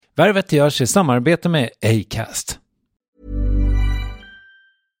Värvet görs i samarbete med Acast.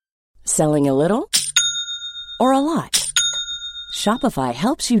 Selling a little or a lot? Shopify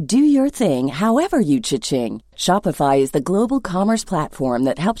helps you do your thing however you cha-ching. Shopify is the global commerce platform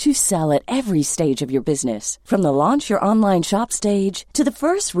that helps you sell at every stage of your business. From the launch your online shop stage to the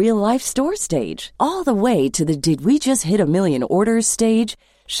first real-life store stage, all the way to the did we just hit a million orders stage.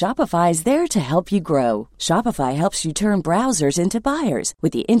 Shopify is there to help you grow. Shopify helps you turn browsers into buyers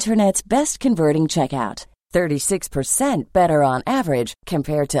with the internet's best converting checkout. 36% better on average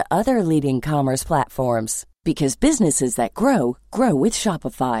compared to other leading commerce platforms. Because businesses that grow, grow with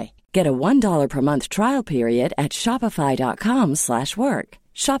Shopify. Get a $1 per month trial period at shopify.com/work.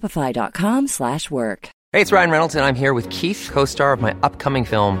 Shopify.com/work. Hey, it's Ryan Reynolds, and I'm here with Keith, co-star of my upcoming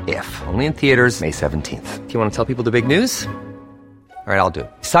film, If, only in theaters May 17th. Do you want to tell people the big news? All right, I'll do it.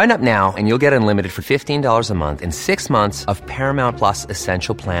 Sign up now and you'll get unlimited for $15 a month and 6 months of Paramount Plus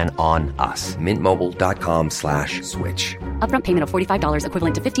Essential Plan on us. MintMobile.com/switch. Upfront payment of $45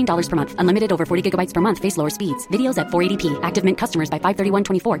 equivalent to $15 per month. Unlimited over 40 gigabytes per month. Face lower speeds. Videos at 480p. Active Mint customers by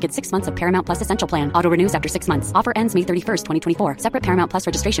 531.24 get 6 months of Paramount Plus Essential Plan. Auto renews after 6 months. Offer ends May 31st, 2024. Separate Paramount Plus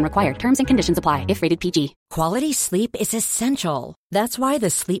registration required. Terms and conditions apply if rated PG. Quality sleep is essential. That's why the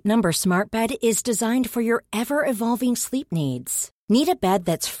Sleep Number Smart Bed is designed for your ever-evolving sleep needs. Need a bed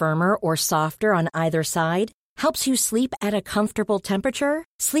that's firmer or softer on either side? Helps you sleep at a comfortable temperature?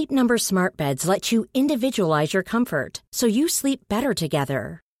 Sleep Number Smart Beds let you individualize your comfort, so you sleep better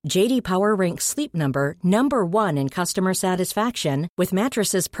together. J.D. Power ranks Sleep Number #1 in customer satisfaction with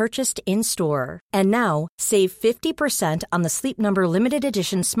mattresses purchased in-store. And now, save 50% on the Sleep Number Limited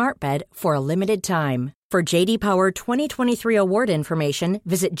Edition Smart Bed for a limited time. For J.D. Power 2023 award information,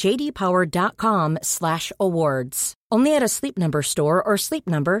 visit jdpower.com/awards. Only at a Sleep Number store or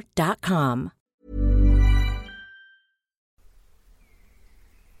sleepnumber.com.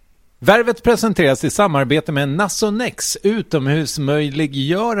 Värvet presenteras i samarbete med Nasonex,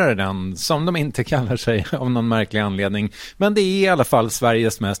 utomhusmöjliggöraren, som de inte kallar sig av någon märklig anledning. Men det är i alla fall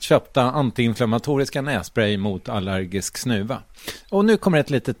Sveriges mest köpta antiinflammatoriska nässpray mot allergisk snuva. Och nu kommer ett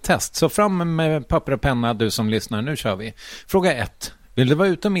litet test, så fram med papper och penna du som lyssnar, nu kör vi. Fråga 1. Vill du vara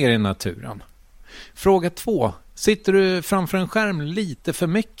ute mer i naturen? Fråga 2. Sitter du framför en skärm lite för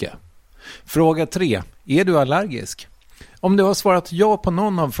mycket? Fråga 3. Är du allergisk? Om du har svarat ja på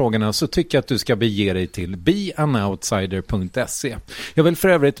någon av frågorna så tycker jag att du ska bege dig till beanoutsider.se. Jag vill för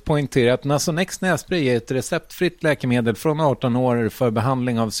övrigt poängtera att Nasonex nässpray är ett receptfritt läkemedel från 18 år för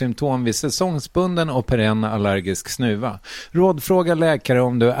behandling av symptom vid säsongsbunden och perenn allergisk snuva. Rådfråga läkare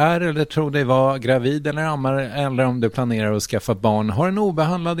om du är eller tror dig vara gravid eller ammar, eller om du planerar att skaffa barn, har en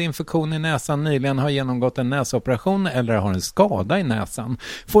obehandlad infektion i näsan, nyligen har genomgått en näsoperation eller har en skada i näsan.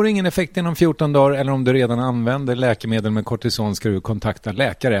 Får ingen effekt inom 14 dagar eller om du redan använder läkemedel med kortison ska du kontakta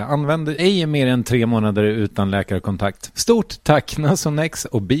läkare. Använd ej mer än 3 månader utan läkarkontakt. Stort tack Nasonex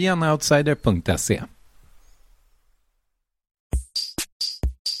och beanoutsider.se.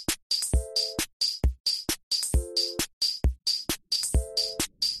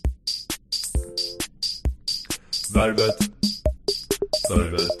 Värvet.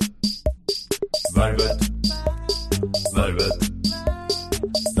 Värvet. Värvet. Värvet.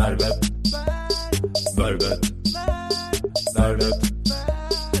 Värvet. Värvet.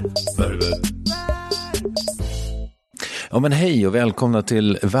 Ja men hej och välkomna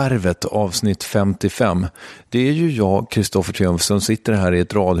till Värvet avsnitt 55. Det är ju jag, Kristoffer Triumf, som sitter här i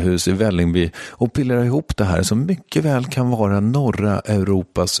ett radhus i Vällingby och pillar ihop det här som mycket väl kan vara norra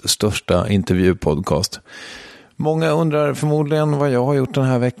Europas största intervjupodcast. Många undrar förmodligen vad jag har gjort den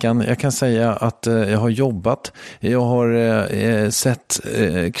här veckan. Jag kan säga att jag har jobbat. Jag har sett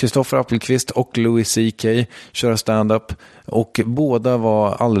Kristoffer Appelqvist och Louis CK köra stand-up. Och båda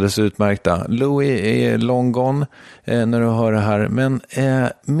var alldeles utmärkta. Louis är long gone när du hör det här. Men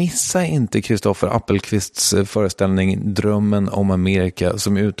missa inte Kristoffer Appelqvists föreställning Drömmen om Amerika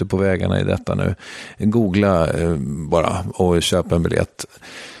som är ute på vägarna i detta nu. Googla bara och köp en biljett.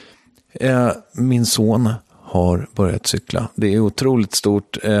 Min son har börjat cykla. Det är otroligt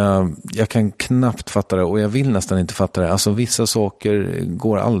stort. Jag kan knappt fatta det och jag vill nästan inte fatta det. Alltså vissa saker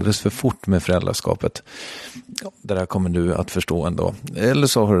går alldeles för fort med föräldraskapet. Det där kommer du att förstå ändå. Eller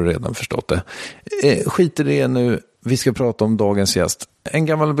så har du redan förstått det. Skit i det nu. Vi ska prata om dagens gäst. En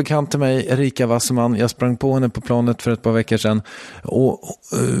gammal bekant till mig, Erika Wasserman. Jag sprang på henne på planet för ett par veckor sedan. Och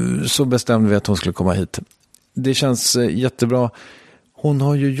så bestämde vi att hon skulle komma hit. Det känns jättebra. Hon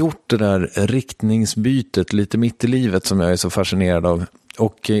har ju gjort det där riktningsbytet lite mitt i livet som jag är så fascinerad av.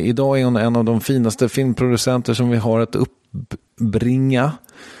 Och idag är hon en av de finaste filmproducenter som vi har att uppbringa.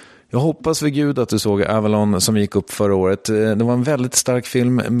 Jag hoppas vid Gud att du såg Avalon som gick upp förra året. Det var en väldigt stark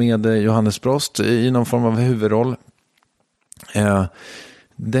film med Johannes Brost i någon form av huvudroll.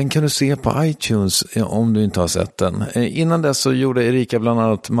 Den kan du se på iTunes om du inte har sett den. Innan dess så gjorde Erika bland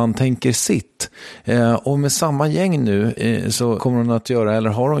annat Man tänker sitt. Och med samma gäng nu så kommer hon att göra, eller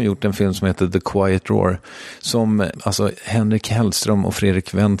har hon gjort en film som heter The Quiet Roar. Som alltså Henrik Hellström och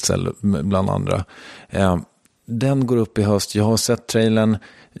Fredrik Wenzel bland andra. Den går upp i höst. Jag har sett trailern.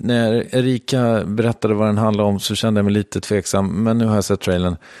 När Erika berättade vad den handlar om så kände jag mig lite tveksam. Men nu har jag sett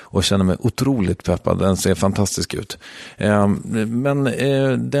trailern och känner mig otroligt peppad. Den ser fantastisk ut. Men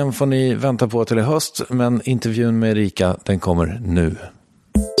den får ni vänta på till i höst. Men intervjun med Erika, den kommer nu.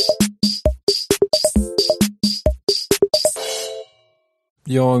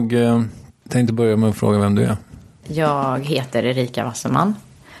 Jag tänkte börja med att fråga vem du är. Jag heter Erika Wasserman.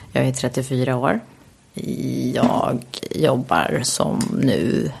 Jag är 34 år. Jag jobbar som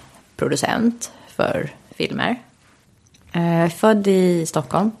nu producent för filmer. Jag är född i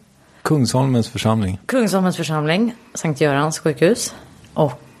Stockholm. Kungsholmens församling, Sankt Görans sjukhus.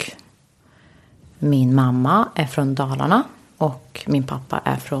 Och min mamma är från Dalarna och min pappa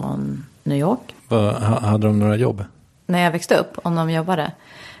är från New York. Hade de några jobb? När jag växte upp, om de jobbade.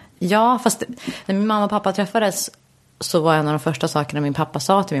 Ja, fast när min mamma och pappa träffades så var en av de första sakerna min pappa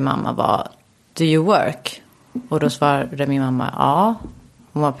sa till min mamma var: Do you work? Och då svarade min mamma ja.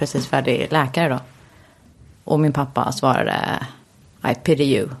 Hon var precis färdig läkare då. Och min pappa svarade I pity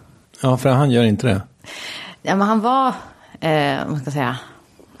you. Ja, för han gör inte det. Ja, men han var, vad ska jag säga,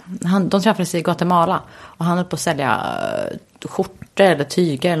 de träffades i Guatemala. Och han höll på att sälja skjortor eller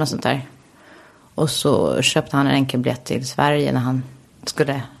tyger eller något sånt där. Och så köpte han en enkel biljett till Sverige när han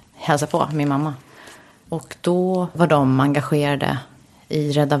skulle hälsa på min mamma. Och då var de engagerade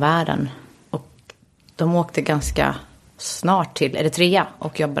i Rädda Världen. De åkte ganska snart till Eritrea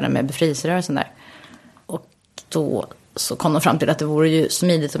och jobbade med befrielserörelsen där. Och då så kom de fram till att det vore ju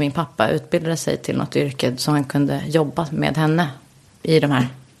smidigt om min pappa utbildade sig till något yrke så han kunde jobba med henne i de här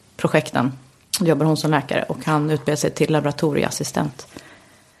projekten. Då jobbar hon som läkare och han utbildade sig till laboratorieassistent.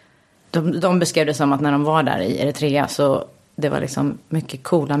 De beskrev det som att när de var där i Eritrea så det var liksom mycket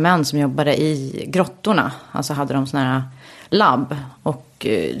coola män som jobbade i grottorna. Alltså hade de såna här labb och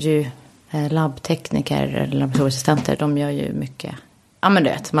labbtekniker eller laboratorieassistenter, de gör ju mycket, ja men du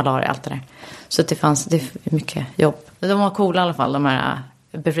vet, malaria, allt det där. Så det är mycket jobb. De var coola i alla fall, de här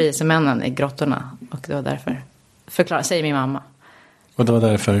befrielsemännen i grottorna. Och det var därför, säger min mamma. Och det var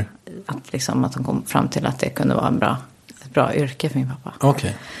därför? Att de kom fram till att det kunde vara ett bra yrke för min pappa.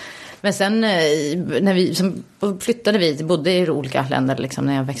 Okej. Men sen när vi bodde i olika länder liksom,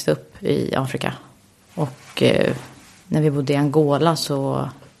 när jag växte upp i Afrika. Och när vi bodde i Angola så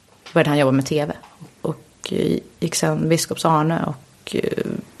började han jobba med tv. Och gick sen Biskops Arne och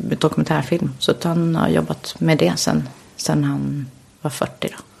dokumentärfilm. Så att han har jobbat med det sen han var 40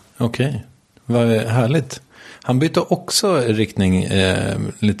 då. Okej, vad härligt. Han bytte också riktning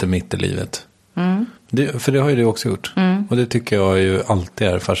lite mitt i livet. Mm. För det har ju du också gjort. Mm. Och det tycker jag ju alltid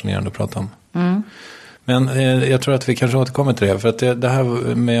är fascinerande att prata om. Mm. Men jag tror att vi kanske återkommer till det. För att det här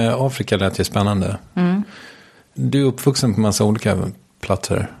med Afrika lät ju spännande. Mm. Du är uppvuxen på massa olika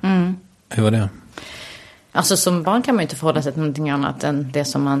platser. Mm. Hur var det? Alltså som barn kan man ju inte förhålla sig till någonting annat än det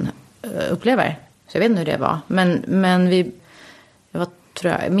som man upplever. Så jag vet inte hur det var. Men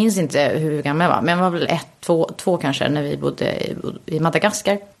jag minns inte hur gammal jag var. Men jag var väl 2 kanske när vi bodde i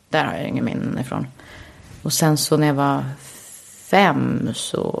Madagaskar. Där har jag ingen minnen ifrån. Och sen så när jag var 5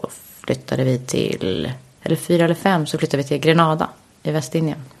 så flyttade vi till, eller 4 eller 5 så flyttade vi till Grenada i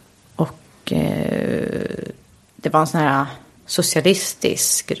Västindien. Och det var en sån här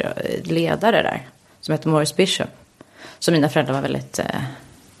socialistisk ledare där som heter Maurice Bishop. Så mina föräldrar var väldigt,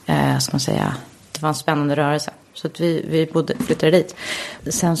 ska man säga, det var en spännande rörelse. Så att vi flyttade dit.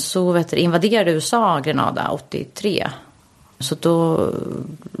 Sen så invaderade USA Grenada 83. Så då,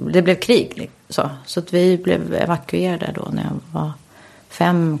 det blev krig. Så att vi blev evakuerade då när jag var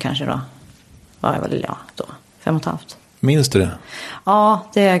 5 kanske då. Var jag väl, då. 5,5. Minns du det? Ja,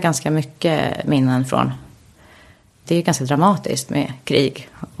 det är ganska mycket minnen från. Det är ganska dramatiskt med krig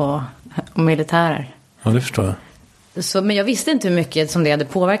och militärer. Ja, det förstår jag. Men jag visste inte hur mycket som det hade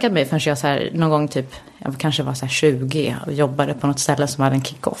påverkat mig förrän jag så här, någon gång typ, jag kanske var så här 20 och jobbade på något ställe som hade en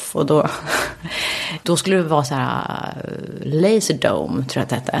kick-off. Och då skulle det vara så här laserdome, tror jag att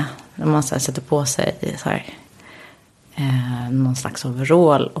det hette. När man så här, sätter på sig så här, någon slags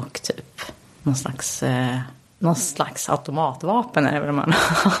overall och typ någon slags någon slags automatvapen är det vad man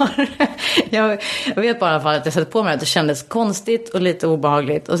har. Jag vet bara i alla fall att jag satte på mig att det kändes konstigt och lite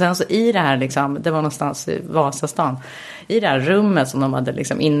obehagligt. Och sen så i det här liksom, det var någonstans i Vasastan, i det här rummet som de hade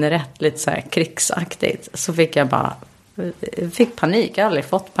liksom inrett lite så här krigsaktigt, så fick jag panik. Jag har aldrig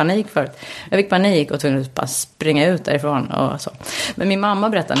fått panik förut. Jag fick panik och tvungen att bara springa ut därifrån och så. Men min mamma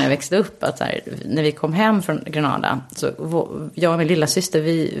berättade när jag växte upp att så här, när vi kom hem från Granada, så jag och min lilla syster,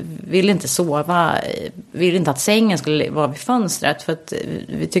 vi ville inte sova. Vi ville inte att sängen skulle vara vid fönstret, för att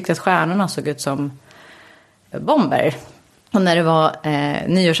vi tyckte att stjärnorna såg ut som bomber. Och när det var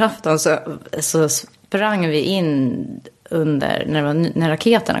nyårsafton så sprang vi in under, när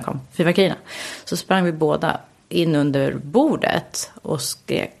raketerna kom, fyrverkerierna, så sprang vi båda in under bordet och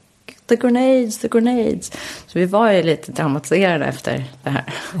skrek the grenades, the grenades. Så vi var ju lite traumatiserade efter det här.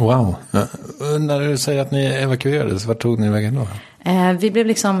 Wow. Ja. När du säger att ni evakuerades, vart tog ni vägen då? Vi blev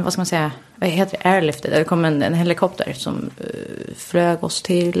liksom, vad ska man säga, vad heter det, airlifted. Det kom en helikopter som flög oss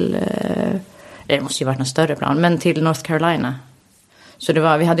till, det måste ju varit något större plan, men till North Carolina. Så det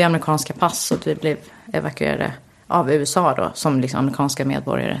var, vi hade ju amerikanska pass, så vi blev evakuerade av USA då, som liksom amerikanska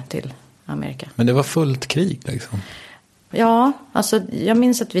medborgare till Amerika. Men det var fullt krig liksom? Ja, alltså jag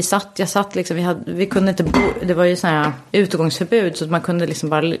minns att jag satt liksom, vi kunde inte det var ju sån här utegångsförbud, så att man kunde liksom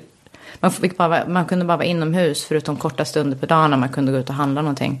man kunde bara vara inomhus förutom korta stunder på dagen när man kunde gå ut och handla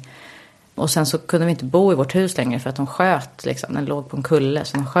någonting. Och sen så kunde vi inte bo i vårt hus längre för att de sköt liksom, den låg på en kulle,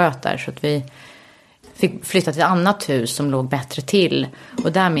 så de sköt där, så att vi fick flytta till ett annat hus som låg bättre till.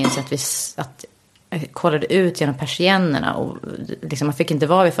 Och där minns jag att jag kollade ut genom persiennerna och liksom, man fick inte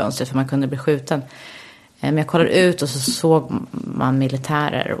vara vid fönstret för man kunde bli skjuten. Men jag kollade ut och så såg man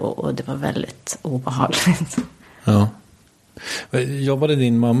militärer och det var väldigt obehagligt. Ja. Jobbade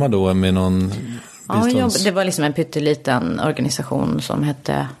din mamma då med någon bistånds... Ja, det var liksom en pytteliten organisation som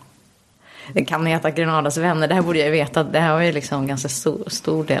hette... Det kan heta Granadas vänner. Det här borde jag veta. Det här var ju liksom en ganska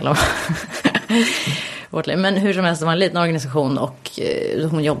stor del av vårt liv. Men hur som helst, det var en liten organisation och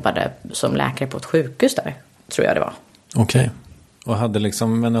hon jobbade som läkare på ett sjukhus där, tror jag det var. Okej. Och hade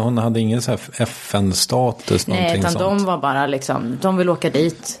liksom, men hon hade ingen så här FN-status? Nej, utan sånt. De var bara liksom, de ville åka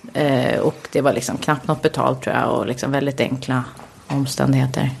dit och det var liksom knappt något betalt, tror jag, och liksom väldigt enkla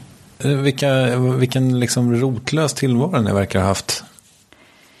omständigheter. Vilken liksom rotlös tillvaro ni verkar ha haft?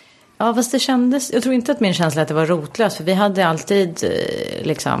 Ja, fast det kändes, jag tror inte att min känsla att det var rotlös, för vi hade alltid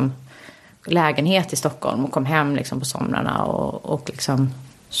liksom lägenhet i Stockholm och kom hem liksom på somrarna och liksom,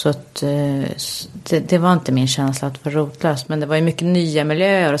 så att det var inte min känsla att det var rotlöst, men det var ju mycket nya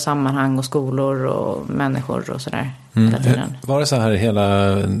miljöer och sammanhang och skolor och människor och sådär. Var det så här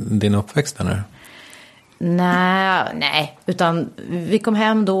hela din uppväxt eller? Nej, utan vi kom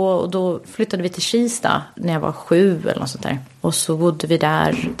hem då och då flyttade vi till Kista när jag var 7 eller något sånt där. Och så bodde vi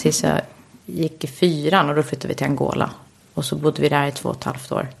där tills jag gick i 4 och då flyttade vi till Angola. Och så bodde vi där i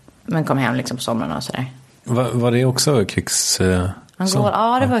 2,5 år. Men kom hem liksom på somrarna och sådär. Var det också krigs... Angola,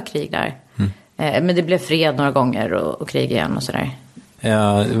 ja, det var krig där. Men det blev fred några gånger och krig igen och sådär.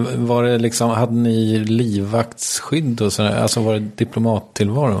 Ja, var det liksom, hade ni livvaktsskydd och sådär? Alltså var det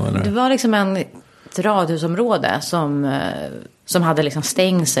diplomattillvaro eller? Det var liksom ett radhusområde som hade liksom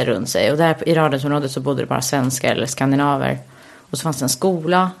stängsel runt sig. Och där i radhusområdet så bodde det bara svenskar eller skandinaver. Och så fanns det en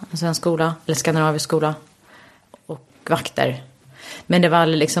svensk skola eller skandinavisk skola och vakter. Men det var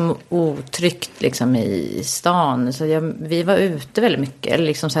liksom otryggt liksom i stan. Så vi var ute väldigt mycket. Eller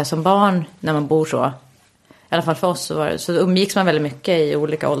liksom så här, som barn när man bor så. I alla fall för oss så umgicks man väldigt mycket i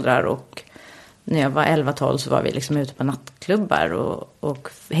olika åldrar. Och när jag var 11-12 så var vi liksom ute på nattklubbar. Och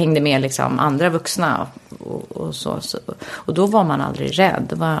hängde med liksom andra vuxna. Och så. Och då var man aldrig rädd.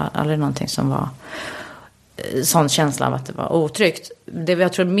 Det var aldrig någonting som var... sån känsla av att det var otryggt.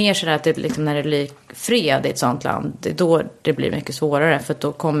 Jag tror mer sådär att det liksom, när det blir fred i ett sånt land, det är då det blir mycket svårare, för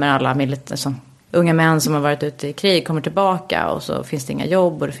då kommer alla unga män som har varit ute i krig kommer tillbaka och så finns det inga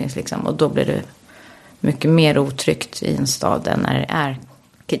jobb och det finns liksom, och då blir det mycket mer otryggt i en stad än när det är.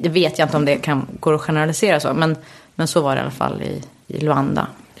 Det vet jag inte om det går att generalisera så, men så var det i alla fall i Luanda.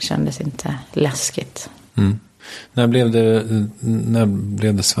 Det kändes inte läskigt. När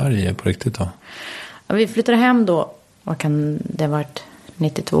blev det Sverige på riktigt då? Vi flyttade hem då, det var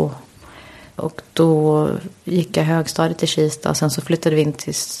 92. Och då gick jag högstadiet till Kista. Och sen så flyttade vi in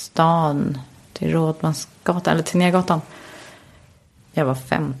till stan, till Rådmansgatan, eller till Nergatan. Jag var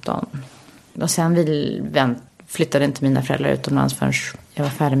 15. Och sen flyttade inte mina föräldrar utomlands förrän jag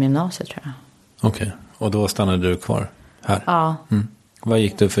var färdig med gymnasiet, tror jag. Okej, och då stannade du kvar här? Ja. Vad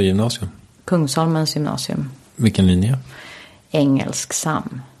gick du för gymnasium? Kungsholmens gymnasium. Vilken linje? Engelsk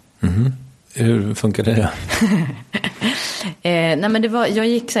SAM. Hur funkar det? Nej, men jag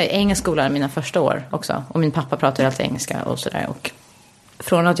gick så här, engelsk skola mina första år också. Och min pappa pratade alltid engelska och sådär. Och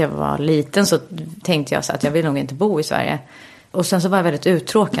från att jag var liten så tänkte jag så att jag vill nog inte bo i Sverige. Och sen så var jag väldigt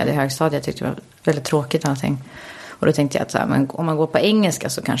uttråkad i högstadiet. Jag tyckte det var väldigt tråkigt allting. Och då tänkte jag att så här, men om man går på engelska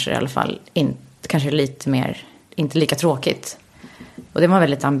så kanske det i alla fall kanske lite mer, inte lika tråkigt. Och det var en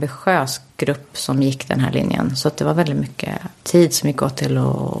väldigt ambitiös grupp som gick den här linjen. Så att det var väldigt mycket tid som gick åt till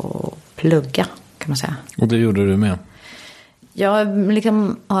att plugga, kan man säga. Och det gjorde du med? Jag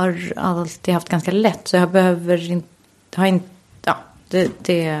liksom har alltid haft ganska lätt. Så jag behöver inte,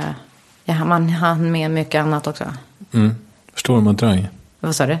 man hann med mycket annat också. Stormont-drang.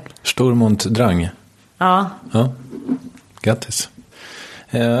 Vad sa du? Stormont-drang. Ja. Grattis.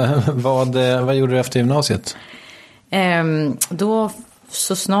 Vad gjorde du efter gymnasiet? Då,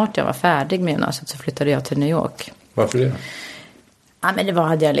 så snart jag var färdig med gymnasiet så flyttade jag till New York. Varför det? Ja, men det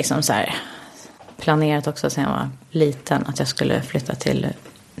hade jag liksom så här planerat också sen jag var liten. Att jag skulle flytta till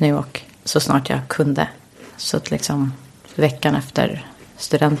New York så snart jag kunde. Så att liksom veckan efter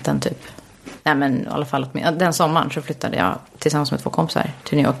studenten typ. Nej, men i alla fall den sommaren så flyttade jag tillsammans med 2 kompisar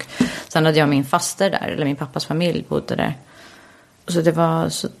till New York. Sen hade jag min faster där, eller min pappas familj bodde där. Så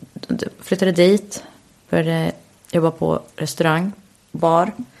flyttade dit, började jobba på restaurang,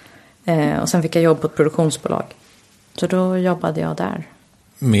 bar. Och sen fick jag jobb på ett produktionsbolag. Så då jobbade jag där.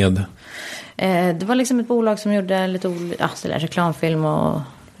 Med? Det var liksom ett bolag som gjorde lite reklamfilm och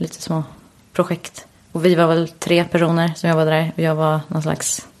lite små projekt. Och vi var väl 3 personer som jobbade där. Och jag var någon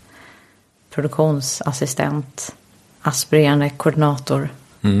slags produktionsassistent, aspirerande koordinator.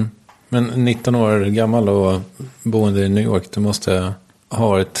 Men 19 år gammal och boende i New York, du måste ha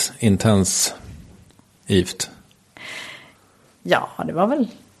varit intensivt. Ja, det var väl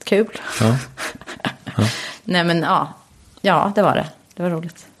kul. Ja. Nej, men ja, det var det. Det var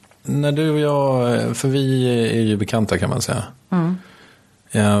roligt. När du och jag, för vi är ju bekanta kan man säga.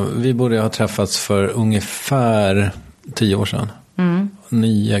 Ja, vi borde ha träffats för ungefär 10 år sedan.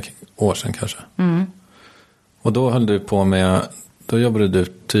 9 år sedan kanske. Och då höll du på med, då jobbade du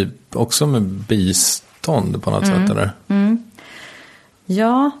typ också med bistånd på något sätt, eller?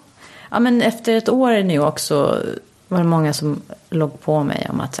 Ja, men efter ett år i New York så var det många som låg på mig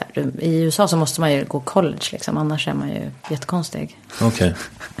om att så här, i USA så måste man ju gå college liksom, annars är man ju jättekonstig. Okej.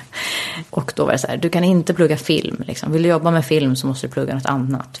 Och då var det så här, du kan inte plugga film liksom. Vill du jobba med film så måste du plugga något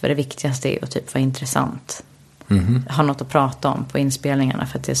annat. För det viktigaste är att typ vara intressant. Ha något att prata om på inspelningarna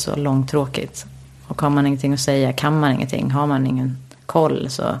för att det är så långtråkigt. Och har man ingenting att säga, kan man ingenting, har man ingen koll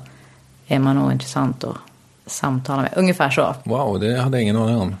så är man nog intressant att samtala med. Ungefär så. Wow, det hade jag ingen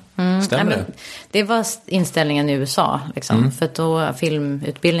aning om. Stämmer det? Det var inställningen i USA liksom. För att då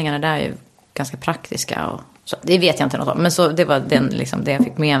filmutbildningarna där är ju ganska praktiska och så, det vet jag inte något om. Men så det var liksom det jag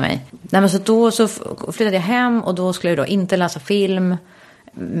fick med mig. Nej, men så då så flyttade jag hem och då skulle jag då inte läsa film.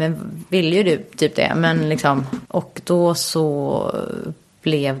 Men vill ju du typ det. Men liksom, och då så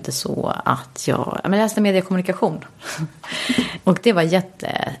blev det så att jag läste mediekommunikation. Och det var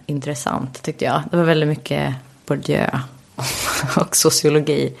jätteintressant tyckte jag. Det var väldigt mycket Bourdieu och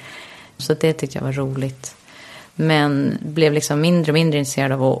sociologi. Så det tyckte jag var roligt. Men blev liksom mindre och mindre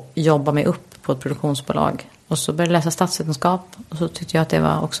intresserad av att jobba mig upp på ett produktionsbolag. Och så började jag läsa statsvetenskap. Och så tyckte jag att det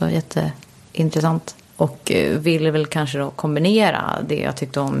var också jätteintressant. Och ville väl kanske då kombinera det jag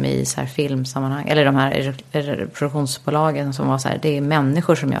tyckte om i så här filmsammanhang. Eller de här produktionsbolagen som var så här. Det är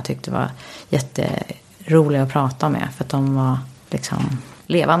människor som jag tyckte var jätteroliga att prata med. För att de var liksom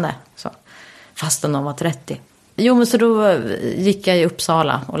levande. Så. Fastän de var 30. Jo, men så då gick jag i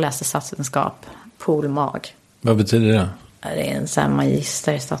Uppsala och läste statsvetenskap. Polmag. Vad betyder det? Det är en sån här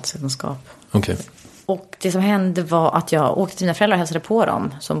magister i statsvetenskap. Okej. Och det som hände var att jag åkte till mina föräldrar och hälsade på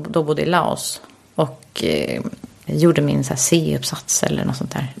dem. Som då bodde i Laos. Och gjorde min så här C-uppsats eller något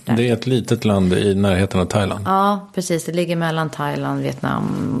sånt där. Det är ett litet land i närheten av Thailand. Ja, precis. Det ligger mellan Thailand,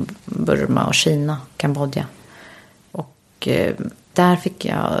 Vietnam, Burma och Kina, Kambodja. Och där fick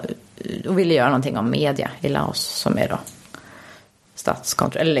jag och ville göra någonting om media i Laos som är då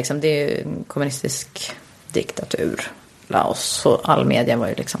statskontroll. Eller liksom det är ju en kommunistisk diktatur. Laos, så all media var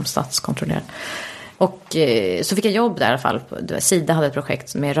ju liksom statskontrollerad. Och så fick jag jobb där i alla fall. Sida hade ett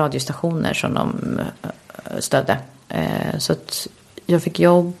projekt med radiostationer som de stödde. Så att jag fick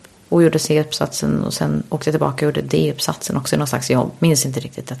jobb och gjorde C-uppsatsen och sen åkte jag tillbaka och gjorde D-uppsatsen också, någon slags jobb. Minns inte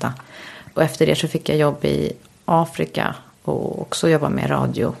riktigt detta. Och efter det så fick jag jobb i Afrika och också jobba med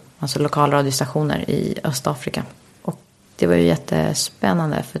radio, alltså lokalradiostationer i Östafrika. Och det var ju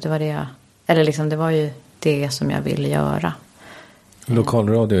jättespännande för det var det var ju det som jag ville göra.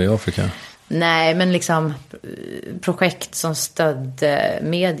 Lokalradio i Afrika? Nej, men liksom projekt som stödde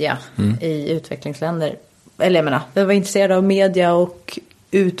media i utvecklingsländer. eller jag menar, jag var intresserad av media och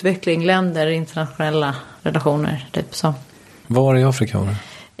utveckling, länder, internationella relationer, typ så. Var i Afrika var det?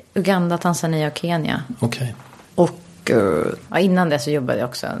 Uganda, Tanzania och Kenya. Okej. Och innan det så jobbade jag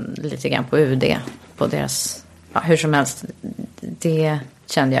också lite grann på UD, på deras, hur som helst, det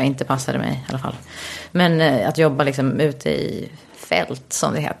kände jag inte passade mig i alla fall. Men att jobba liksom ute i fält,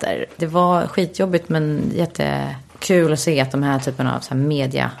 som det heter, det var skitjobbigt men jättekul att se att de här typen av så här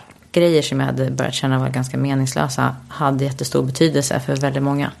mediagrejer som jag hade börjat känna var ganska meningslösa hade jättestor betydelse för väldigt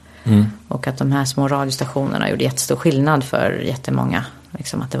många. Och att de här små radiostationerna gjorde jättestor skillnad för jättemånga.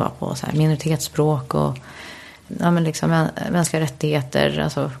 Liksom att det var på så här minoritetsspråk och liksom mänskliga rättigheter,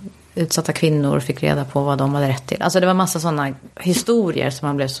 alltså utsatta kvinnor fick reda på vad de hade rätt till. Alltså det var massa sådana historier som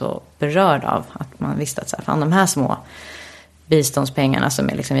man blev så berörd av, att man visste att så här, fan, de här små biståndspengarna som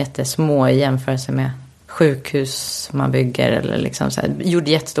är liksom jättesmå i jämförelse med sjukhus man bygger eller liksom så här,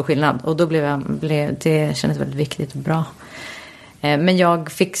 gjorde jättestor skillnad. Och då det kändes väldigt viktigt och bra. Men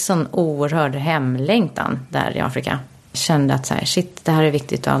jag fick sån oerhörd hemlängtan där i Afrika. Kände att så här, shit, det här är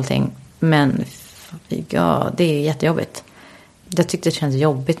viktigt och allting. Men ja, det är jättejobbigt. Jag tyckte det kändes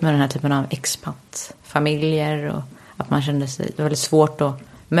jobbigt med den här typen av expat-familjer. Och att man kände sig, det var väldigt svårt att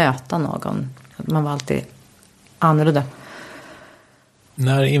möta någon. Man var alltid annorlunda.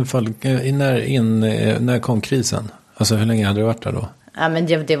 När kom krisen? Alltså hur länge hade du varit där då? Ja, men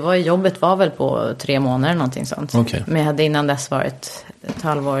jobbet var väl på 3 månader någonting sånt. Okay. Men jag hade innan dess varit ett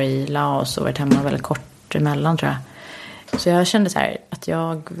halvår i Laos och varit hemma väldigt kort emellan, tror jag. Så jag kände så här att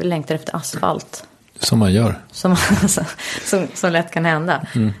jag längtade efter asfalt. Som man gör. Som lätt kan hända.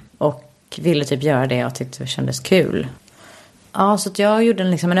 Och ville typ göra det och tyckte det kändes kul. Ja, så att jag gjorde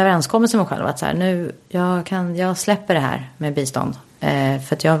en överenskommelse med mig själv att så här, nu jag släpper det här med bistånd.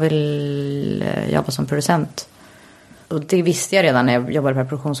 För att jag vill jobba som producent. Och det visste jag redan när jag jobbade på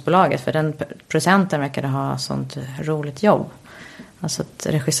produktionsbolaget. För den producenten verkade ha sånt roligt jobb. Alltså att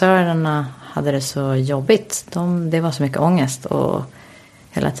regissörerna hade det så jobbigt. Det var så mycket ångest. Och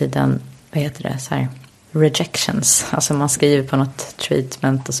hela tiden, vad heter det, så här, rejections. Alltså man skriver på något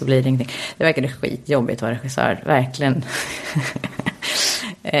treatment och så blir det ingenting. Det verkade skitjobbigt att vara regissör. Verkligen.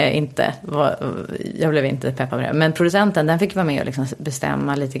 Jag blev inte peppad på det. Men producenten, den fick vara med och liksom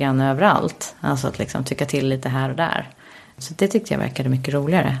bestämma lite grann överallt. Alltså att liksom tycka till lite här och där. Så det tyckte jag verkade mycket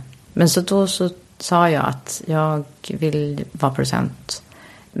roligare. Men då sa jag att jag vill vara producent.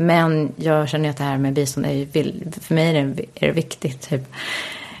 Men jag känner att det här med bistånd för mig är det viktigt. Typ.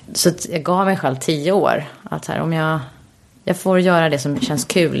 Så jag gav mig själv 10 år. Att här, om jag får göra det som känns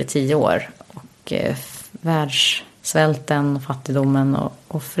kul i 10 år. Och världssvälten, fattigdomen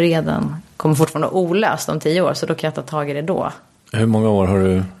och freden kommer fortfarande olöst om 10 år. Så då kan jag ta tag i det då. Hur många år har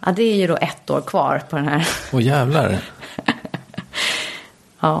du? Ja, det är ju då 1 år kvar på den här. Åh jävlar.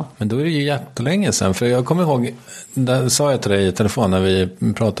 Ja. Men då är det ju jättelänge sedan. För jag kommer ihåg, där sa jag till dig i telefon när vi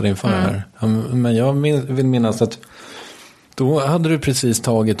pratade inför det här. Men jag vill minnas att då hade du precis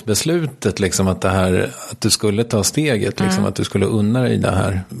tagit beslutet liksom att du skulle ta steget liksom, att du skulle unna dig det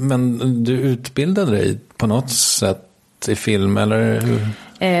här. Men du utbildade dig på något sätt i film eller hur?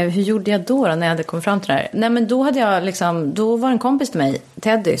 Hur gjorde jag då när jag hade kommit fram till det här? Nej, men då hade jag då var en kompis till mig,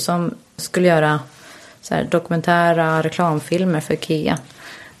 Teddy, som skulle göra så här dokumentära reklamfilmer för IKEA.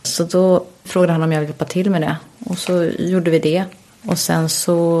 Så då frågade han om jag ville hjälpa till med det. Och så gjorde vi det. Och sen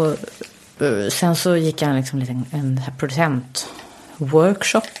så gick jag liksom en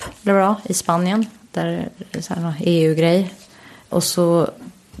producent-workshop i Spanien. Där det är en EU-grej. Och så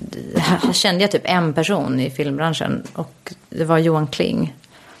kände jag typ en person i filmbranschen. Och det var Johan Kling.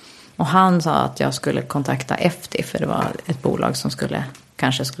 Och han sa att jag skulle kontakta FD. För det var ett bolag som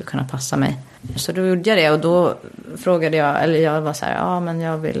kanske skulle kunna passa mig. Så då gjorde jag det och då frågade jag var så här, ja men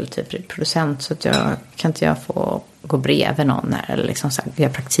jag vill typ bli producent så att kan inte jag få gå bredvid någon här eller liksom så här,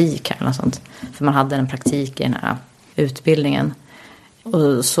 göra praktik här eller något sånt. För man hade en praktik i den här utbildningen.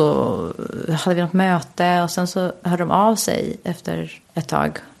 Och så hade vi något möte och sen så hörde de av sig efter ett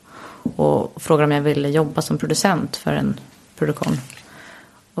tag och frågade om jag ville jobba som producent för en produktion.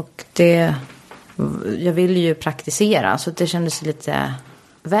 Och jag ville ju praktisera så det kändes lite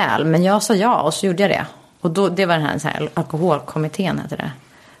väl. Men jag sa ja och så gjorde jag det. Och då, det var den här, så här alkoholkommittén hette det.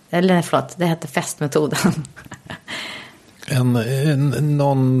 Eller förlåt, det hette festmetoden.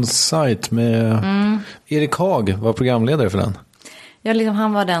 Någon sajt med Erik Haag var programledare för den. Ja,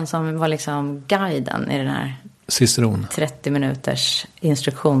 han var den som var guiden i den här Ciceron. 30 minuters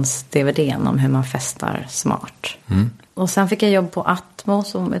instruktions-DVD:n om hur man festar smart. Och sen fick jag jobb på Atmo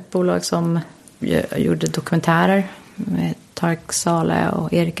som ett bolag som gjorde dokumentärer med Tark Saleh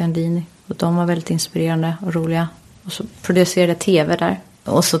och Erik Andini. Och de var väldigt inspirerande och roliga. Och så producerade jag tv där.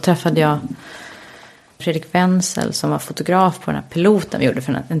 Och så träffade jag Fredrik Wenzel som var fotograf på den här piloten vi gjorde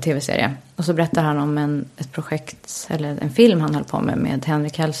för en tv-serie. Och så berättade han om ett projekt, eller en film han höll på med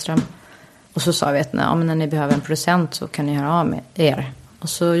Henrik Hellström. Och så sa vi att när ni behöver en producent så kan ni höra av med er. Och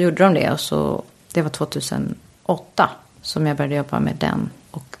så gjorde de det, och så det var 2008 som jag började jobba med den.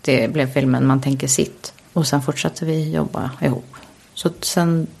 Och det blev filmen Man tänker sitt. Och sen fortsatte vi jobba ihop. Så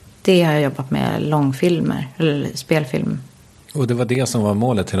sen det har jag jobbat med långfilmer, eller spelfilm. Och det var det som var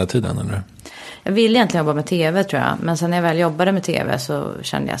målet hela tiden, eller? Jag ville egentligen jobba med tv, tror jag. Men sen när jag väl jobbade med tv så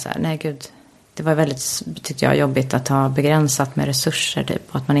kände jag så här, nej gud. Det var väldigt, tyckte jag, jobbigt att ha begränsat med resurser typ.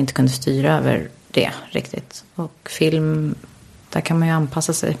 Och att man inte kunde styra över det riktigt. Och film, där kan man ju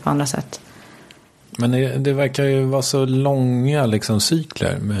anpassa sig på andra sätt. Men det verkar ju vara så långa liksom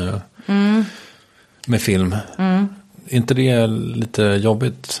cykler med film. Är inte det lite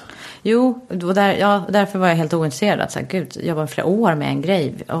jobbigt? Jo, därför var jag helt ointresserad. Att så här, gud, jobba flera år med en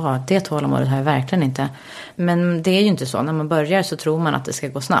grej. Det tålamodet har jag verkligen inte. Men det är ju inte så. När man börjar så tror man att det ska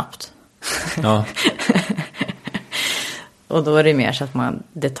gå snabbt. Ja. Och då är det mer så att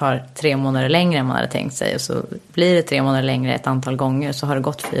det tar 3 månader längre än man hade tänkt sig. Och så blir det 3 månader längre ett antal gånger. Så har det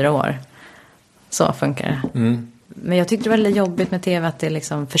gått 4 år. Så funkar det. Men jag tyckte det var väldigt jobbigt med tv att det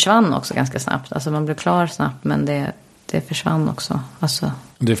liksom försvann också ganska snabbt. Alltså man blev klar snabbt, men det försvann också. Alltså,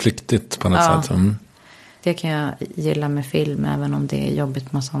 det är flyktigt på något sätt. Det kan jag gilla med film, även om det är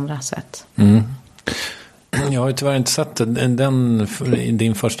jobbigt på massa andra sätt. Jag har ju tyvärr inte sett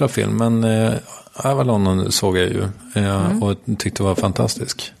din första film, men Avalon såg jag ju och tyckte var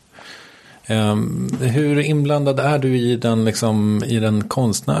fantastisk. Hur inblandad är du i den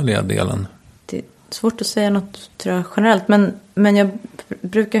konstnärliga delen? Det är svårt att säga något, tror jag, generellt, men jag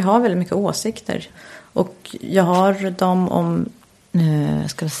brukar ha väldigt mycket åsikter. Och jag har dem om,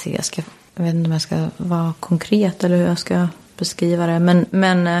 jag vet inte om jag ska vara konkret eller hur jag ska beskriva det.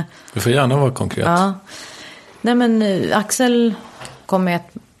 Men du får gärna vara konkret. Ja. Nej, men Axel kom med ett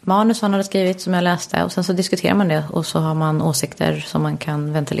manus han hade skrivit som jag läste. Och sen så diskuterar man det. Och så har man åsikter som man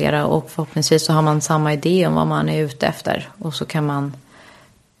kan ventilera. Och förhoppningsvis så har man samma idé om vad man är ute efter. Och så kan man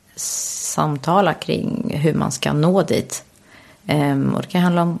samtala kring hur man ska nå dit. Och det kan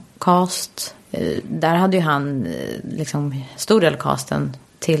handla om cast. Där hade ju han liksom stor del av casten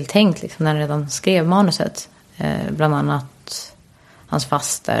tilltänkt liksom, när han redan skrev manuset. Bland annat hans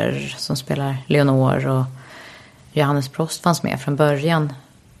faster som spelar Leonor, och Johannes Prost fanns med från början.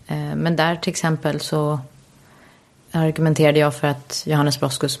 Men där till exempel så argumenterade jag för att Johannes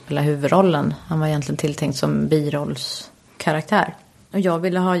Prost skulle spela huvudrollen. Han var egentligen tilltänkt som birollskaraktär. Och jag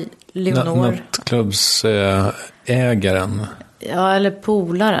ville ha Leonor. Nattklubbsägaren. Ja, eller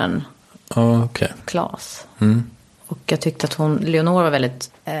polaren. Okay. Klas. Och jag tyckte att Leonor var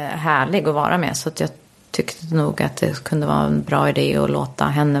väldigt härlig att vara med. Så att jag tyckte nog att det kunde vara en bra idé att låta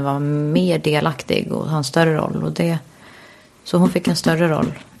henne vara mer delaktig och ha en större roll. Så hon fick en större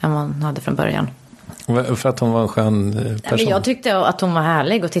roll än vad hon hade från början. För att hon var en skön person? Jag tyckte att hon var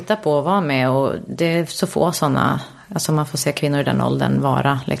härlig att titta på och vara med. Och det är så få sådana, alltså man får se kvinnor i den åldern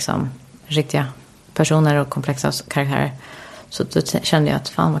vara liksom riktiga personer och komplexa karaktärer. Så då kände jag att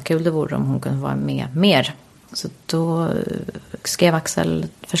fan vad kul det vore om hon kunde vara med mer. Så då skrev Axel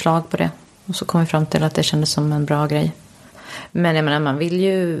förslag på det. Och så kom vi fram till att det kändes som en bra grej. Men jag menar, man vill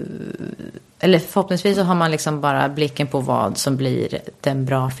ju... Eller förhoppningsvis så har man liksom bara blicken på vad som blir den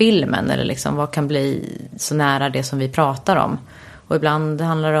bra filmen. Eller liksom vad kan bli så nära det som vi pratar om. Och ibland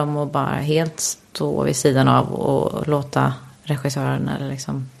handlar det om att bara helt stå vid sidan av och låta regissören eller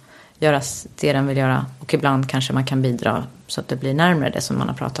liksom göra det den vill göra. Och ibland kanske man kan bidra så att det blir närmare det som man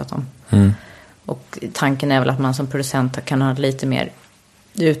har pratat om. Och tanken är väl att man som producent kan ha lite mer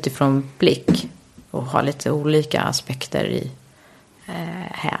utifrån blick och ha lite olika aspekter i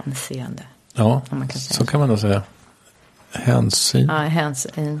hänseende. Ja, så kan man då säga. Hänsyn. Ja,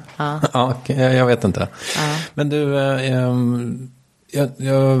 hänsyn. Ja. Ja, jag vet inte. Ja. Men du,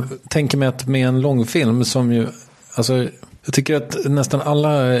 jag tänker mig att med en långfilm som ju, alltså jag tycker att nästan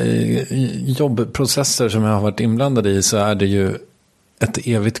alla jobbprocesser som jag har varit inblandad i så är det ju ett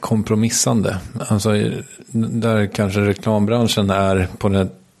evigt kompromissande. Alltså där kanske reklambranschen är på den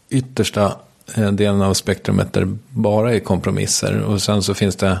yttersta delen av spektrumet där det bara är kompromisser. Och sen så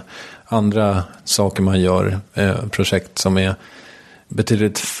finns det andra saker man gör, projekt som är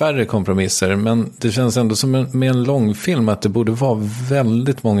betydligt färre kompromisser. Men det känns ändå som med en långfilm att det borde vara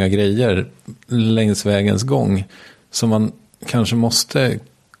väldigt många grejer längs vägens gång som man kanske måste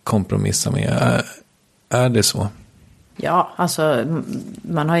kompromissa med. Är det så? Ja, alltså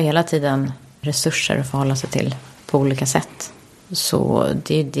man har ju hela tiden resurser att förhålla sig till på olika sätt. Så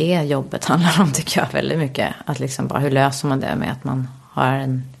det är det jobbet handlar om, tycker jag, väldigt mycket. Att liksom bara, hur löser man det med att man har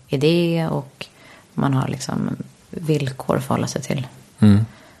en idé och Man har liksom villkor att förhålla sig till. Mm.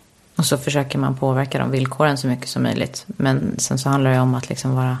 Och så försöker man påverka de villkoren så mycket som möjligt. Men sen så handlar det om att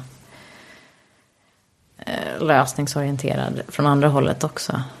liksom vara lösningsorienterad från andra hållet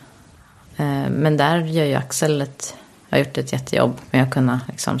också. Men där gör ju Axel har gjort ett jättejobb med att kunna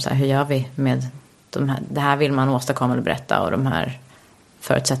liksom så här, hur gör vi med de här, det här vill man åstadkomma eller berätta och de här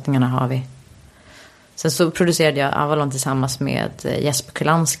förutsättningarna har vi. Sen så producerade jag Avalon tillsammans med Jesper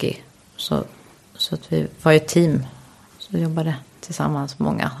Kulanski. Så att vi var ju ett team. Så jobbade tillsammans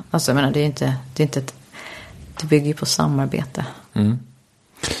många. Alltså jag menar, det är inte det bygger ju på samarbete. Mm.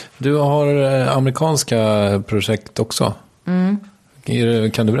 Du har amerikanska projekt också. Mm.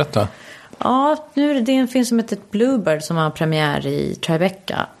 Kan du berätta? Ja, nu är det en film som heter Bluebird som har premiär i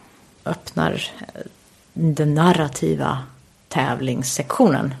Tribeca. Öppnar den narrativa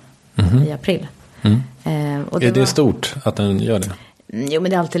tävlingssektionen i april. Mm. Och är det stort att den gör det? Jo,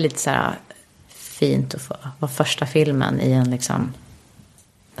 men det är alltid lite så här fint att få vara första filmen i en liksom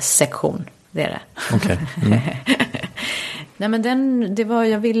sektion. Det är det. Okej. Mm. Nej, men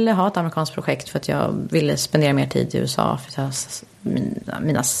jag ville ha ett amerikanskt projekt för att jag ville spendera mer tid i USA. För att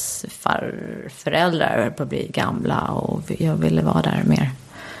mina farföräldrar höll på att bli gamla och jag ville vara där mer.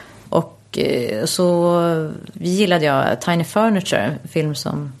 Och så gillade jag Tiny Furniture, en film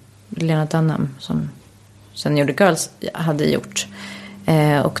som Lena Dunham som sen gjorde Girls hade gjort.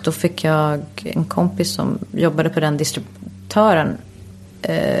 Och då fick jag en kompis som jobbade på den distributören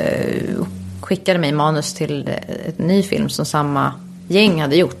och skickade mig manus till ett ny film som samma gäng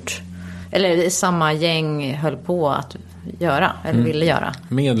hade gjort. Eller samma gäng höll på att göra, eller ville göra.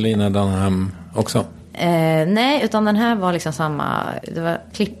 Med Lena Dunham också? Nej, utan den här var liksom det var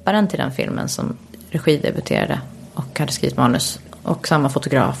klipparen till den filmen som regidebuterade och hade skrivit manus. Och samma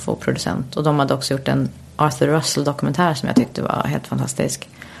fotograf och producent. Och de hade också gjort en Arthur Russell-dokumentär som jag tyckte var helt fantastisk.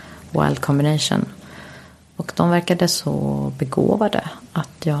 Wild Combination. Och de verkade så begåvade att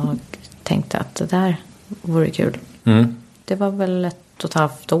jag tänkte att det där vore kul. Mm. Det var väl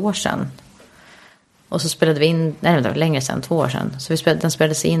 1,5 år sedan. Och så spelade vi in, nej det var längre sedan, 2 år sedan. Så den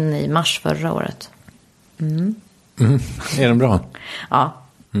spelades in i mars förra året. Mm. Mm. Är den bra? Ja.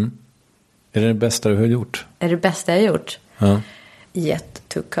 Mm. Är det bästa du har gjort? Är det bästa jag har gjort? Ja. Yet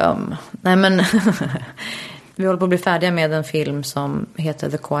to come. Nej men vi håller på att bli färdiga med en film som heter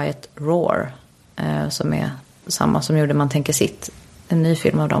The Quiet Roar. Som är samma som gjorde Man tänker sitt. En ny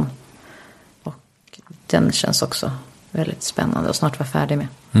film av dem. Och den känns också väldigt spännande och snart vara färdig med.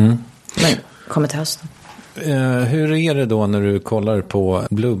 Mm. Men kommer till hösten. Hur är det då när du kollar på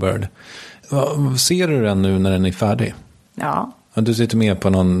Bluebird? Ser du den nu när den är färdig? Ja. Du sitter med på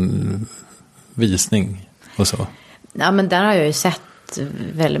någon visning och så? Ja, men där har jag ju sett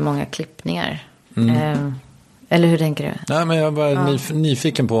väldigt många klippningar. Eller hur tänker du? Nej, men jag var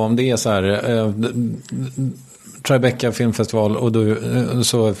nyfiken på om det är så här Tribeca filmfestival och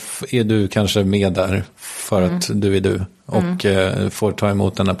så är du kanske med där för att du är du och får ta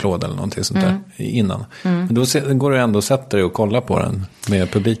emot en applåd eller någonting sånt där innan. Men då går du ändå och sätter dig och kollar på den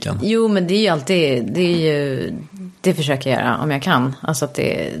med publiken. Jo, men det är ju alltid det försöker jag göra om jag kan. Alltså att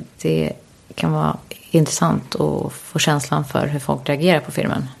det kan vara intressant att få känslan för hur folk reagerar på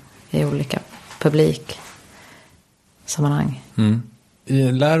filmen i olika publiksammanhang.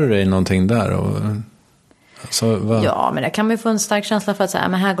 Lär du dig någonting där? Ja, men där kan man ju få en stark känsla för att säga,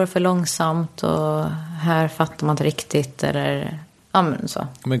 men här går det för långsamt och här fattar man inte riktigt eller ja, men så.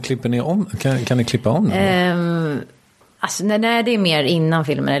 Men klipper ni om? Kan ni klippa om den? Alltså när det är mer innan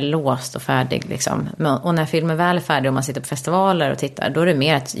filmen är låst och färdig liksom. Och när filmen väl är färdig och man sitter på festivaler och tittar, då är det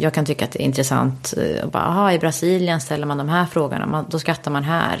mer att jag kan tycka att det är intressant och bara, aha, i Brasilien ställer man de här frågorna, då skrattar man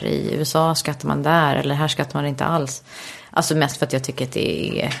här, i USA skrattar man där, eller här skrattar man inte alls. Alltså mest för att jag tycker att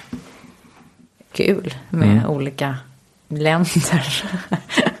det är kul med olika länder.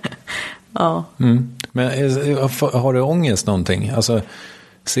 Ja. Men har du ångest någonting? Alltså,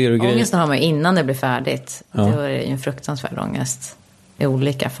 ser du grejer? Ångesten har man innan det blir färdigt. Ja. Det var ju en fruktansvärd ångest i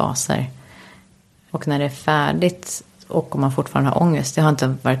olika faser. Och när det är färdigt och om man fortfarande har ångest, det har jag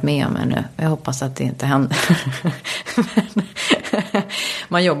inte varit med om ännu. Jag hoppas att det inte händer. Men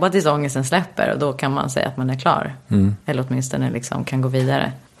man jobbar tills ångesten släpper och då kan man säga att man är klar. Eller åtminstone liksom kan gå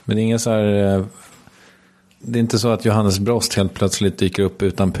vidare. Men det är ingen så här, det är inte så att Johannes Brost helt plötsligt dyker upp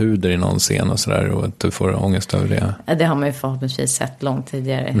utan puder i någon scen och sådär och att du får ångest över det? Det har man ju förhoppningsvis sett långt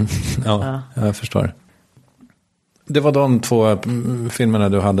tidigare. Ja, jag förstår. Det var de 2 filmerna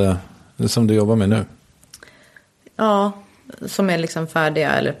du hade som du jobbar med nu? Ja, som är liksom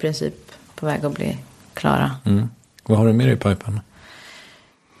färdiga eller i princip på väg att bli klara. Vad har du med dig i pipen?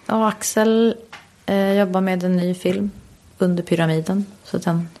 Ja, Axel jobbar med en ny film, Under pyramiden, så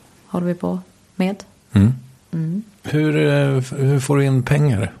den håller vi på med. Hur får du in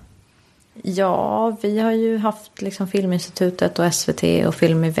pengar? Ja, vi har ju haft liksom Filminstitutet och SVT och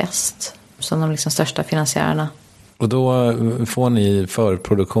Film i Väst som de liksom största finansiärerna. Och då får ni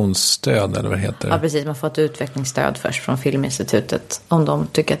förproduktionsstöd eller vad det heter? Ja, precis. Man får ett utvecklingsstöd först från Filminstitutet om de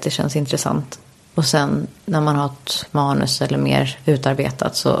tycker att det känns intressant. Och sen när man har ett manus eller mer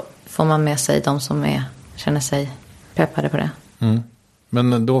utarbetat så får man med sig de som känner sig peppade på det.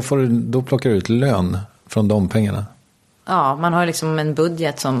 Men då plockar du ut lön från de pengarna? Ja, man har liksom en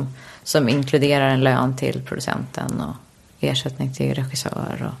budget som inkluderar en lön till producenten och ersättning till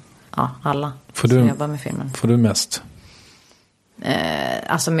regissör och alla som jobbar med filmen. Får du mest?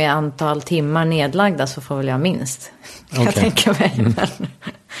 Alltså med antal timmar nedlagda så får väl jag minst. Kan jag tänka mig.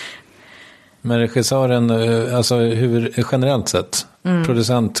 Men regissören, alltså hur generellt sett,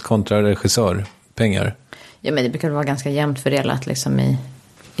 producent kontra regissör, pengar? Ja, men det brukar vara ganska jämnt fördelat liksom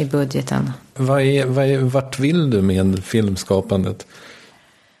i budgeten. Vart vill du med filmskapandet?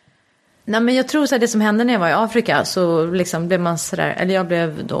 Nej, men jag tror så här, det som hände när jag var i Afrika så liksom blev man sådär, eller jag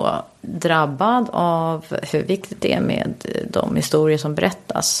blev då drabbad av hur viktigt det är med de historier som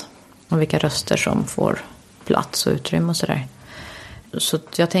berättas och vilka röster som får plats och utrymme och sådär. Så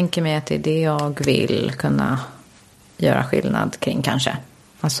jag tänker mig att det är det jag vill kunna göra skillnad kring kanske.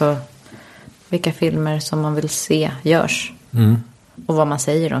 Alltså vilka filmer som man vill se görs. Och vad man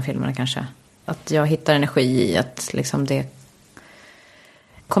säger om filmerna kanske. Att jag hittar energi i att liksom det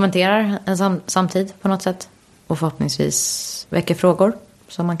kommenterar en samtid på något sätt. Och förhoppningsvis väcker frågor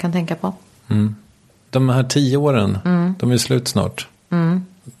som man kan tänka på. De här 10 åren, de är slut snart.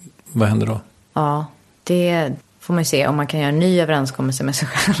 Vad händer då? Ja, det får man ju se om man kan göra en ny överenskommelse med sig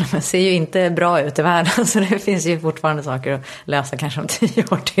själv. Men det ser ju inte bra ut i världen. Så det finns ju fortfarande saker att lösa kanske om 10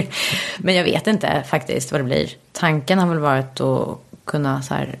 år till. Men jag vet inte faktiskt vad det blir. Tanken har väl varit att kunna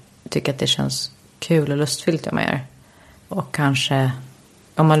så här, tycka att det känns kul och lustfyllt om man gör. Och kanske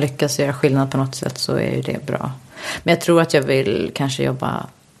om man lyckas göra skillnad på något sätt så är ju det bra. Men jag tror att jag vill kanske jobba,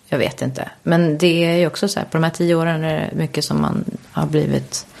 jag vet inte. Men det är ju också så här, på de här 10 åren är det mycket som man har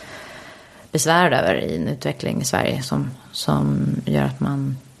blivit besvärd över i en utveckling i Sverige som gör att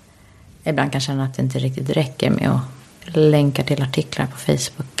man ibland kan känna att det inte riktigt räcker med att länka till artiklar på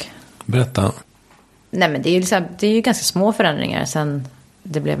Facebook. Berätta. Nej, men det är ju ganska små förändringar sen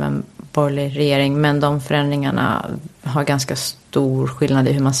det blev en borgerlig regering, men de förändringarna har ganska stor skillnad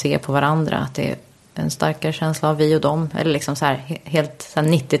i hur man ser på varandra. Att det är en starkare känsla av vi och dem, eller liksom så här helt så här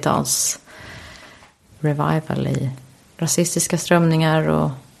 90-tals revival i rasistiska strömningar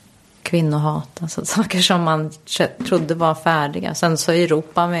och kvinnohat, alltså saker som man trodde var färdiga. Sen så i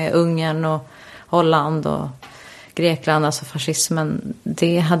Europa med Ungern och Holland och Grekland, alltså fascismen,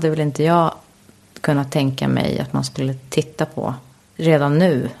 det hade väl inte jag kunnat tänka mig att man skulle titta på redan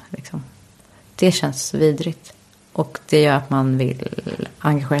nu. Liksom. Det känns vidrigt. Och det gör att man vill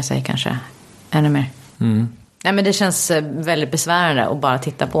engagera sig kanske ännu mer. Nej, men det känns väldigt besvärande att bara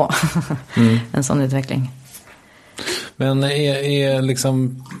titta på en sån utveckling. Men är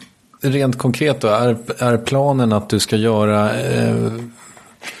liksom rent konkret då, är planen att du ska göra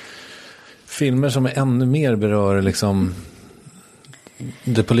filmer som ännu mer berör liksom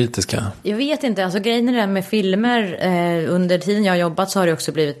det politiska? Jag vet inte, alltså grejen är det med filmer, under tiden jag har jobbat så har det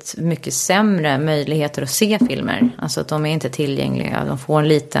också blivit mycket sämre möjligheter att se filmer. Alltså att de är inte tillgängliga, de får en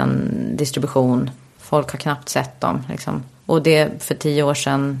liten distribution, folk har knappt sett dem liksom. Och det för 10 år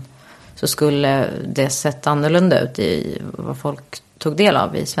sedan så skulle det sett annorlunda ut i vad folk tog del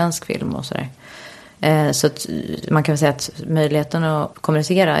av i svensk film och sådär. Så att man kan väl säga att möjligheten att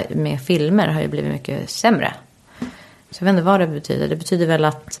kommunicera med filmer har ju blivit mycket sämre. Så jag vet inte vad det betyder. Det betyder väl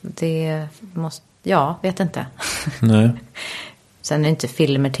att det måste... Ja, vet inte. Nej. Sen är det inte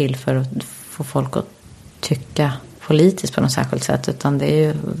filmer till för att få folk att tycka politiskt på något särskilt sätt. Utan det är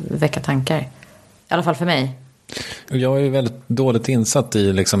ju väcka tankar. I alla fall för mig. Jag är ju väldigt dåligt insatt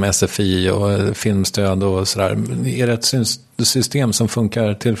i liksom SFI och filmstöd och sådär. Är det ett system som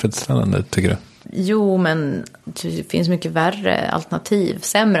funkar tillfredsställande, tycker du? Jo, men det finns mycket värre alternativ,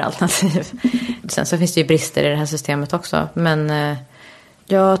 sämre alternativ. Sen så finns det ju brister i det här systemet också. Men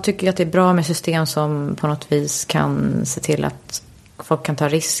jag tycker att det är bra med system som på något vis kan se till att folk kan ta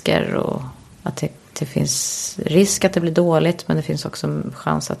risker. Och att det finns risk att det blir dåligt, men det finns också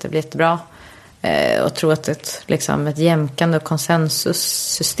chans att det blir jättebra. Och tror att ett jämkande och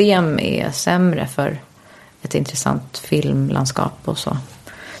konsensussystem är sämre för ett intressant filmlandskap och så.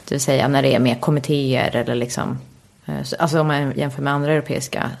 Det vill säga när det är mer kommittéer eller liksom, alltså om man jämför med andra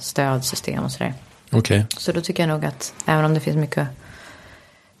europeiska stödsystem och sådär. Okay. Så då tycker jag nog att även om det finns mycket,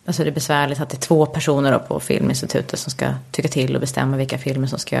 alltså det är besvärligt att det är 2 personer på Filminstitutet som ska tycka till och bestämma vilka filmer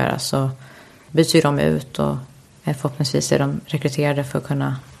som ska göras, så byts ju de ut och förhoppningsvis är de rekryterade för att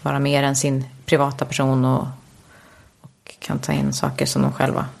kunna vara mer än sin privata person och kan ta in saker som de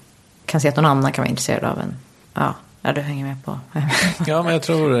själva kan se att någon annan kan vara intresserad av. Ja, du hänger med på. Ja, men jag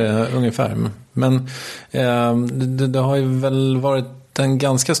tror det ungefär. Men det har ju väl varit en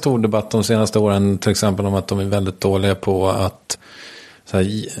ganska stor debatt de senaste åren, till exempel om att de är väldigt dåliga på att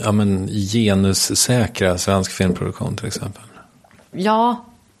genussäkra svensk filmproduktion till exempel. Ja,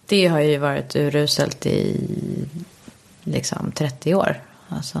 det har ju varit uruselt i liksom 30 år.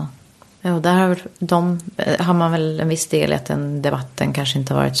 Alltså, och där har man väl en viss del i att den debatten kanske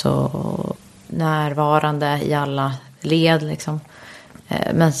inte varit så närvarande i alla led liksom.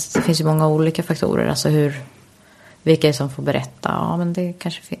 Men det finns ju många olika faktorer, alltså vilka är som får berätta. Ja, men det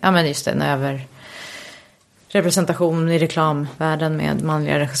kanske men just det, en överrepresentation i reklamvärlden med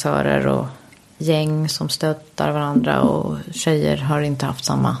manliga regissörer och gäng som stöttar varandra, och tjejer har inte haft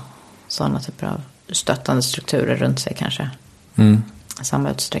sådana typer av stöttande strukturer runt sig kanske. I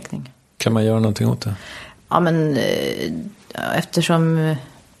samma utsträckning. Kan man göra någonting åt det? Ja, men eftersom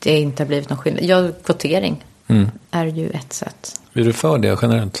det inte har blivit någon skillnad. Ja, kvotering är ju ett sätt. Är du för det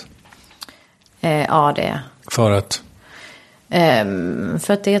generellt? Ja, det är. För att?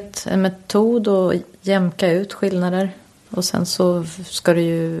 För att det är en metod att jämka ut skillnader. Och sen så ska det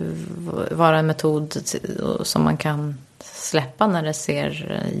ju vara en metod som man kan släppa när det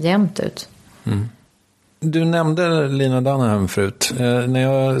ser jämnt ut. Du nämnde Lena Dunham förut. När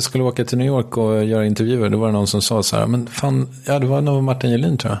jag skulle åka till New York och göra intervjuer, då var det någon som sa så här, men fan, ja, det var nog Martin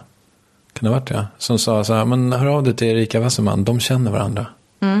Gelin, tror jag. Kan det ha varit det? Som sa så här, men hör av dig till Erika Wesselman, de känner varandra.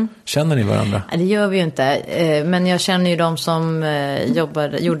 Känner ni varandra? Det gör vi ju inte, men jag känner ju de som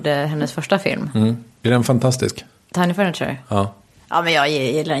gjorde hennes första film. Är den fantastisk? Tiny Furniture? Ja. Ja, men jag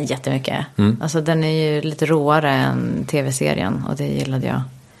gillar den jättemycket. Alltså den är ju lite råare än tv-serien, och det gillade jag.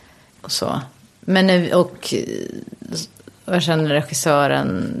 Och så. Men och jag känner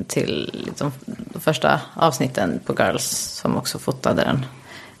regissören till de första avsnitten på Girls som också fotade den.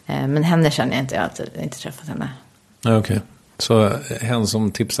 Men henne känner jag inte, jag har inte träffat henne. Ja, okej. Så hen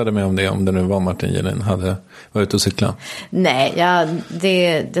som tipsade mig om det nu var Martin Gelin, hade varit ute och cykla? Nej,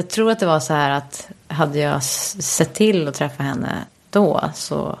 jag tror att det var så här att hade jag sett till att träffa henne då,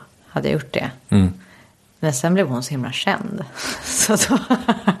 så hade jag gjort det. Men sen blev hon så himla känd. Så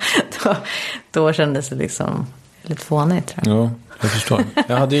då kändes det liksom lite fånigt, tror jag. Ja, jag förstår.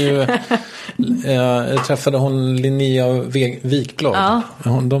 Jag hade ju jag träffade hon Linnea Wikblad.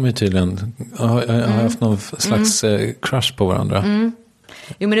 Ja. De är tydligen har haft någon slags crush på varandra.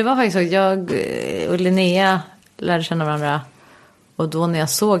 Jo, men det var faktiskt så att jag och Linnea lärde känna varandra. Och då när jag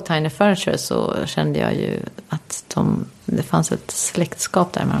såg Tiny Furniture så kände jag ju att det fanns ett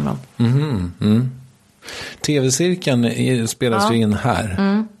släktskap där mellan dem. TV-cirkeln spelas ju in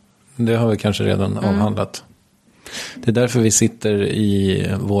här. Det har vi kanske redan avhandlat. Det är därför vi sitter i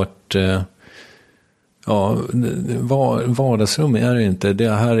vårt vardagsrum är det inte. Det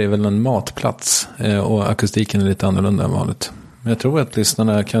här är väl en matplats och akustiken är lite annorlunda än vanligt. Men jag tror att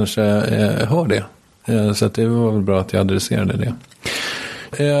lyssnarna kanske hör det. Så att det var väl bra att jag adresserade det.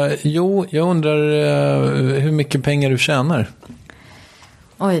 Jo, jag undrar hur mycket pengar du tjänar.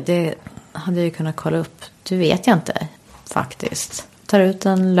 Oj, det hade jag ju kunnat kolla upp. Du vet jag inte, faktiskt. Tar ut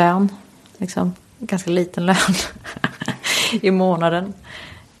en lön, liksom. Ganska liten lön i månaden.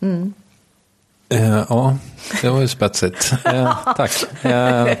 Ja, det var ju spetsigt. Tack.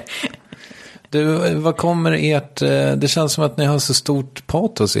 Vad kommer det känns som att ni har så stort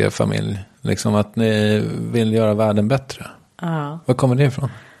patos i er familj. Liksom att ni vill göra världen bättre. Ja. Vad kommer det ifrån?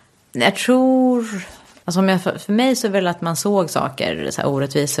 Jag tror, alltså för mig så är det väl att man såg saker, så här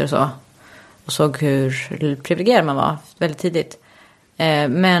orättvisor och så. Och såg hur privilegierad man var väldigt tidigt.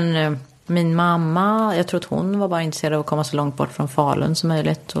 Men min mamma, jag tror att hon var bara intresserad av att komma så långt bort från Falun som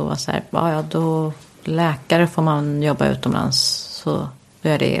möjligt. Och var så här, ja då läkare får man jobba utomlands, så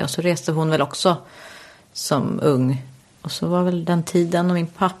gör det. Och så reste hon väl också som ung. Och så var väl den tiden, och min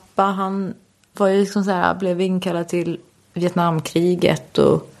pappa, han var ju liksom så här, blev inkallad till Vietnamkriget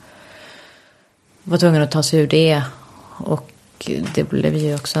och var tvungen att ta sig ur det. Och det blev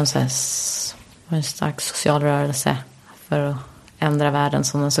ju också en stark social rörelse för att ändra världen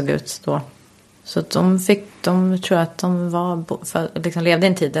som den såg ut då. Så att de tror att de liksom levde i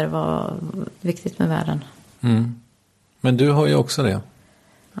en tid där det var viktigt med världen. Men du har ju också det.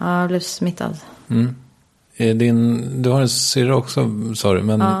 Ja, jag blev smittad. Du har en syrra också, sa du,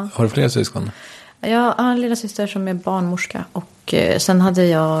 men har du fler syskon? Jag har en lilla syster som är barnmorska, och sen hade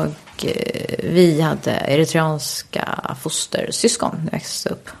vi hade eritreanska fostersyskon när jag växte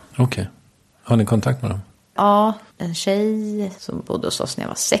upp. Okej. Har ni kontakt med dem? Ja, en tjej som bodde hos oss när jag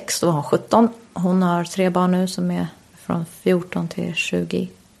var 6, då var hon 17. Hon har 3 barn nu som är från 14 till 20.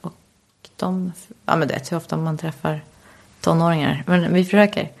 Och de, ja men det vet hur ofta man träffar tonåringar. Men vi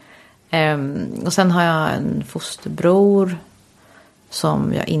försöker. Och sen har jag en fosterbror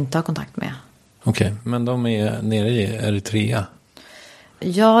som jag inte har kontakt med. Okej, men de är nere i Eritrea?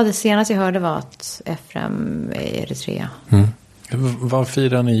 Ja, det senaste jag hörde var att Efrem är i Eritrea. Var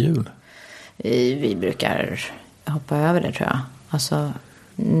firar ni jul? Vi brukar hoppa över det tror jag. Alltså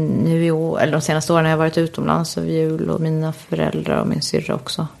nu i år, eller de senaste åren har jag varit utomlands över jul och mina föräldrar och min syrra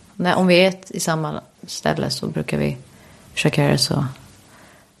också. Om vi är i samma ställe så brukar vi försöka göra det så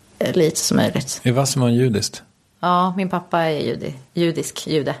lite som möjligt. Är Wasserman judiskt? Ja, min pappa är judisk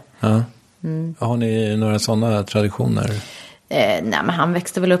jude. Ja. Har ni några sådana traditioner? Nej, men han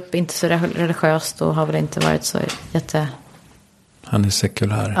växte väl upp inte så religiöst och har väl inte varit så jätte... Han är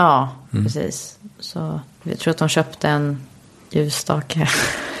sekulär. Ja, precis. Så jag tror att de köpte en ljusstake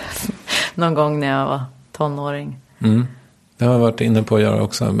någon gång när jag var tonåring. Det har jag varit inne på att göra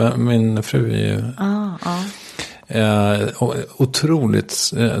också. Min fru är ju otroligt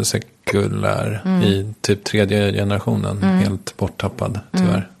sekulär i typ 3:e generationen. Helt borttappad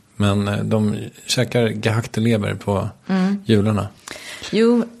tyvärr. Men de käkar gehaktelever på jularna.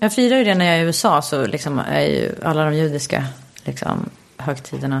 Jo, jag firar ju det när jag är i USA, så liksom är ju alla de judiska liksom,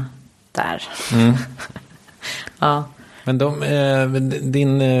 högtiderna där. Ja. Men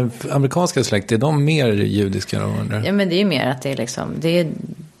din amerikanska släkt, är de mer judiska då? Eller? Ja, men det är ju mer att det är liksom, det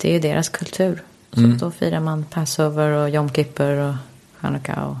är deras kultur. Så då firar man Passover och Yom Kippur och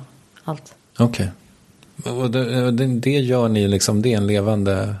Chanukka och allt. Okej. Och det gör ni liksom, det är en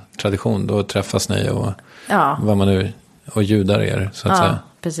levande tradition. Då träffas ni och vad man nu, och judar er så att säga. Ja,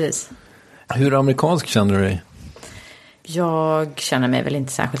 precis. Hur amerikansk känner du dig? Jag känner mig väl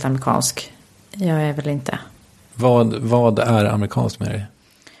inte särskilt amerikansk. Jag är väl inte. Vad är amerikanskt med dig?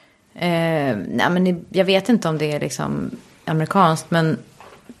 Nej, men jag vet inte om det är liksom amerikanskt,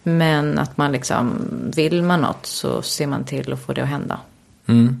 men att man liksom, vill man något så ser man till att få det att hända.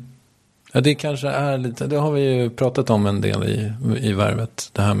 Ja, det kanske är lite, det har vi ju pratat om en del i Värvet.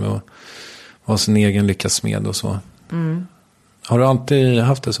 Det här med att vara sin egen lyckas med och så. Har du alltid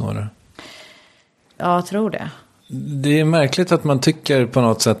haft det så eller? Ja, jag tror det. Det är märkligt att man tycker på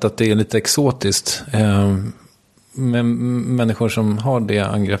något sätt att det är lite exotiskt med människor som har det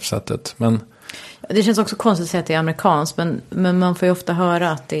angreppssättet. Men det känns också konstigt att säga att det är amerikanskt, men man får ju ofta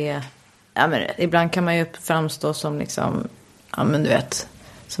höra att det är, ja, men ibland kan man ju framstå som liksom, ja men du vet,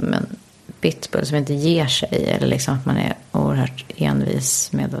 som en pitbull som inte ger sig, eller liksom att man är oerhört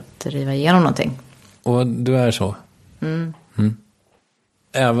envis med att driva igenom någonting. Och du är så?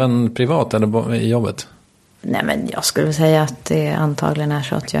 Även privat eller i jobbet? Nej, men jag skulle säga att det antagligen är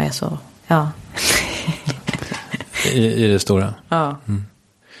så att jag är så, ja. I det stora? Ja.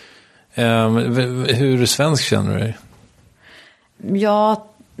 Hur svensk känner du dig? Jag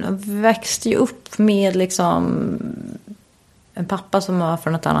växte ju upp med liksom en pappa som var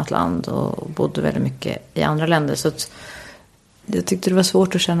från ett annat land och bodde väldigt mycket i andra länder. Så att jag tyckte det var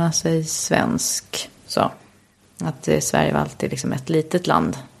svårt att känna sig svensk. Så att Sverige var alltid liksom ett litet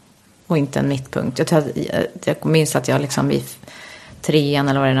land och inte en mittpunkt. Jag minns att jag liksom i 3:an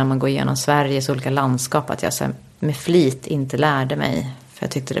eller vad det är när man går igenom Sveriges olika landskap, att jag så med flit inte lärde mig. För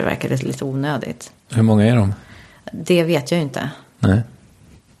jag tyckte det verkade lite onödigt. Hur många är de? Det vet jag ju inte. Nej.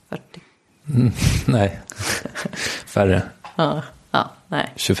 40. Nej. Färre. Ja,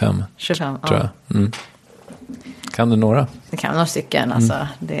 nej. 25. 25, tror jag. Kan du några? Det kan några stycken. Alltså,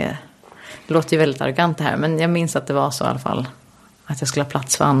 det låter ju väldigt arrogant det här. Men jag minns att det var så i alla fall. Att jag skulle ha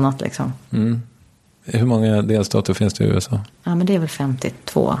plats för annat liksom. Hur många delstater finns det i USA? Ja, men det är väl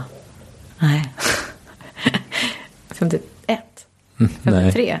 52. Nej. 51.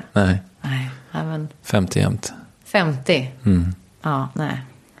 53. Nej. Men 50 jämt. 50? Ja, nej.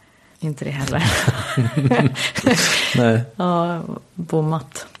 Inte det heller. Nej. Ja,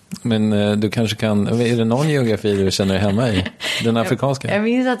 bommat. Men du kanske kan, är det någon geografi du känner dig hemma i? Den afrikanska? Jag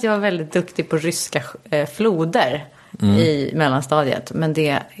minns att jag var väldigt duktig på ryska floder i mellanstadiet. Men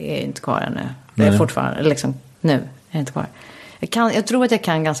det är inte kvar ännu. Det är fortfarande, liksom, nu är det inte kvar. Jag tror att jag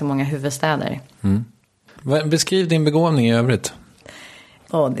kan ganska många huvudstäder. Beskriv din begåvning i övrigt.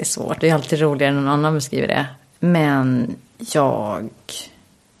 Det är svårt. Det är alltid roligare när någon annan beskriver det. Men jag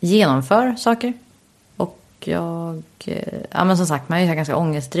genomför saker. Och ja men som sagt, man är ju ganska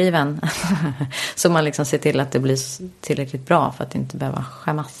ångestdriven. Så man liksom ser till att det blir tillräckligt bra för att inte behöva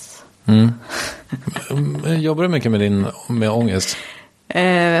skämmas. Jobbar du mycket med ångest?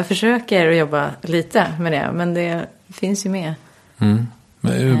 Jag försöker att jobba lite med det. Men det finns ju med.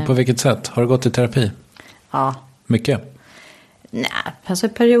 Men på vilket sätt? Har du gått i terapi? Ja. Mycket? Nej, alltså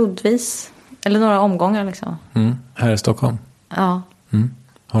periodvis. Eller några omgångar liksom. Här i Stockholm? Ja.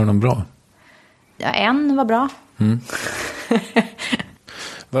 Har du någon bra? Ja, en var bra.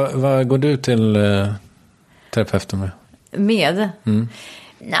 Vad går du till terapeuten med? Med?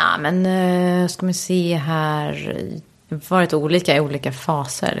 Nej, men ska man se här. Det har varit olika i olika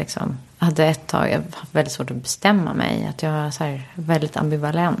faser liksom. Jag hade ett tag, jag har väldigt svårt att bestämma mig. Att jag är så här väldigt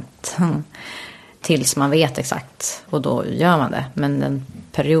ambivalent. Tills man vet exakt. Och då gör man det. Men den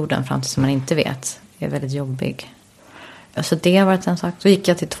perioden fram tills man inte vet är väldigt jobbig. Så det har varit en sak. Då gick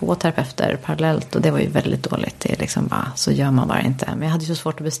jag till 2 terapeuter parallellt. Och det var ju väldigt dåligt. Det är liksom bara, så gör man bara inte. Men jag hade ju så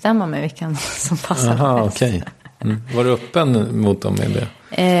svårt att bestämma mig vilken som passade bäst. Aha, okej. Var du öppen mot dem med det?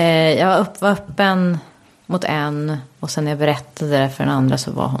 Jag var öppen mot en. Och sen när jag berättade det för den andra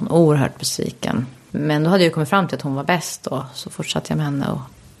så var hon oerhört besviken. Men då hade jag kommit fram till att hon var bäst. Och så fortsatte jag med henne och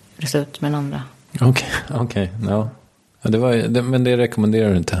gjorde slut med den andra. Okej. No. Ja, men det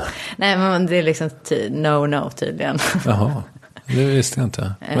rekommenderar du inte? Nej, men det är liksom no tydligen. Jaha, det visste jag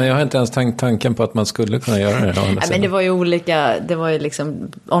inte. Men jag har inte ens tänkt tanken på att man skulle kunna göra det. Nej, men det var ju olika, det var ju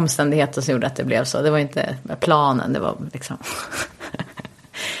liksom omständigheter som gjorde att det blev så. Det var inte planen, det var liksom...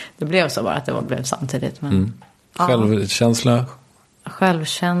 det blev så bara att det blev samtidigt. Men, Självkänsla?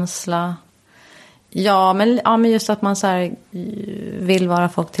 Självkänsla. Ja, men just att man så här vill vara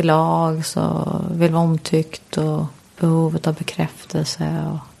folk till lag, så vill vara omtyckt och behovet av bekräftelse.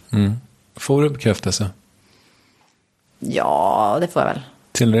 Och... Får du bekräftelse? Ja, det får jag väl.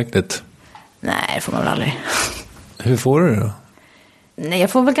 Tillräckligt? Nej, det får man väl aldrig. Hur får du det då? Nej, jag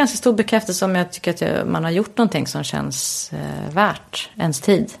får väl ganska stor bekräftelse om jag tycker att man har gjort någonting som känns värt ens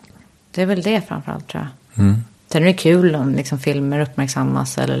tid. Det är väl det framförallt, tror jag. Sen är det kul om liksom filmer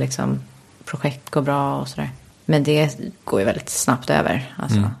uppmärksammas eller liksom projekt går bra och sådär. Men det går ju väldigt snabbt över.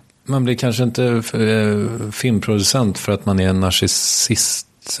 Alltså. Man blir kanske inte filmproducent för att man är en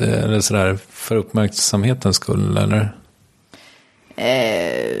narcissist eller sådär för uppmärksamhetens skull, eller?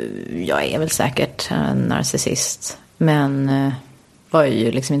 Jag är väl säkert en narcissist. Men var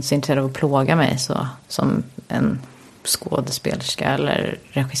ju liksom inte så intresserad av att plåga mig så som en skådespelerska eller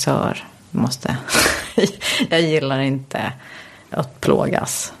regissör måste. Jag gillar inte att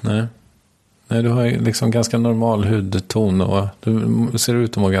plågas. Nej, du har liksom ganska normal hudton och du ser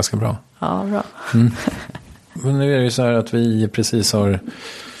ut att må ganska bra. Ja, bra. Men nu är det ju så här att vi precis har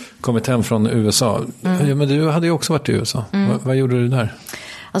kommit hem från USA. Ja, men du hade ju också varit i USA. Vad gjorde du där?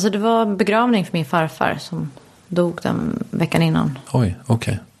 Alltså det var begravning för min farfar som dog den veckan innan. Oj,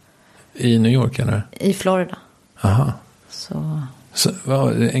 okej. I New York eller? I Florida. Aha. Så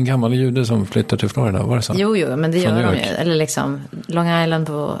en gammal jude som flyttar till Florida, var det så? Jo, men det gör de ju. Eller liksom Long Island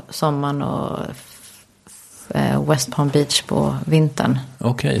på sommaren och West Palm Beach på vintern.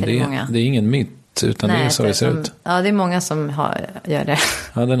 Okej, det är ingen myt, utan det är så det ser ut. Ja, det är många som gör det.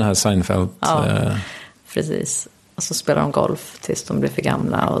 Ja, den här Seinfeld. Ja, precis. Och så spelar de golf tills de blir för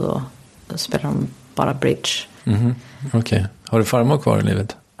gamla och då spelar de bara bridge. Okej. Har du farmor kvar i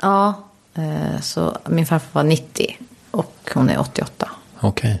livet? Ja, så min farfar var 90 och hon är 88.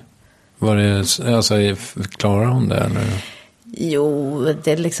 Okej. Var det, alltså, klarar hon det eller? Jo,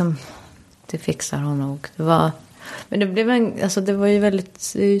 det liksom, det fixar hon nog. Men det blev det var ju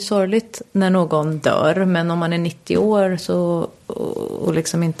väldigt sorgligt när någon dör. Men om man är 90 år så och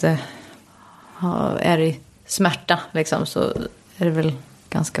liksom inte är i smärta liksom, så är det väl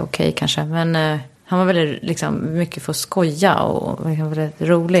ganska okej kanske. Men han var väldigt liksom mycket för att skoja och väldigt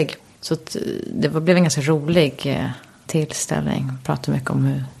rolig. Så det blev en ganska rolig tillställning. Pratade mycket om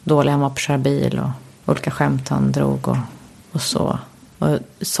hur dålig han var på att köra bil och olika skämt han drog och så. Och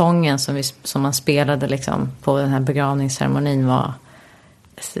sången som man spelade liksom på den här begravningsceremonin var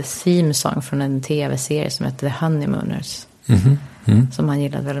theme song från en tv-serie som heter The Honeymooners. Som han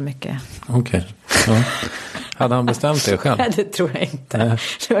gillade väldigt mycket. Okej. Ja. Hade han bestämt det själv? Nej, det tror jag inte.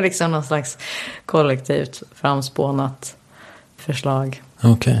 Det var liksom någon slags kollektivt framspånat förslag.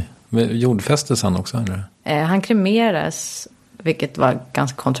 Okej. Men jordfästes han också? Eller? Han kremeras, vilket var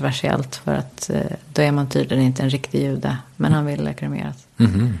ganska kontroversiellt för att då är man tydligen inte en riktig jude. Men han ville kremeras.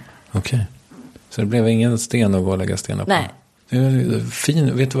 Okej. Så det blev ingen sten att gå och lägga stenar på? Nej. Det är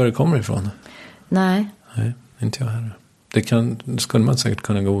fin. Vet du var det kommer ifrån? Nej, inte jag heller. Det skulle man säkert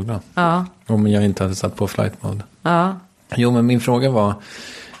kunna googla. Ja. Om jag inte hade satt på flight mode. Ja. Jo, men min fråga var,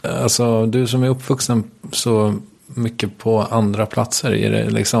 alltså du som är uppvuxen så mycket på andra platser, är det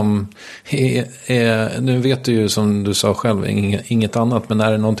liksom, nu vet du ju som du sa själv, inget annat, men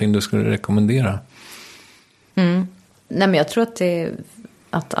är det någonting du skulle rekommendera? Nej, men jag tror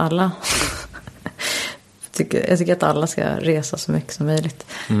att alla Jag tycker att alla ska resa så mycket som möjligt.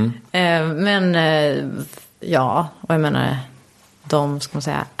 Men ja, och jag menar, de, ska man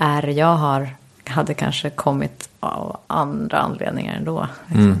säga, jag har hade kanske kommit av andra anledningar ändå.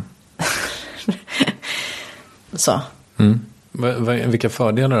 Liksom. Så. Vilka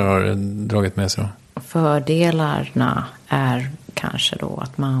fördelar har det dragit med sig då? Fördelarna är kanske då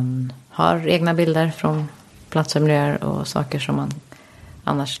att man har egna bilder från platser, miljöer och saker som man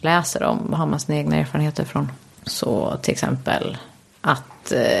annars läser om och har man sina egna erfarenheter från. Så till exempel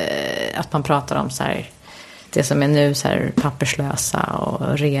att man pratar om så här, det som är nu så här papperslösa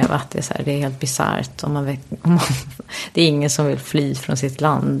och revat, det är så här, det är helt bizarrt det är ingen som vill fly från sitt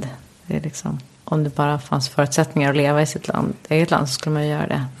land. Det är liksom, om det bara fanns förutsättningar att leva i sitt land, eget land, så skulle man göra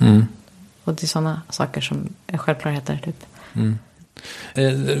det. Och det är sådana saker som är självklarheter typ.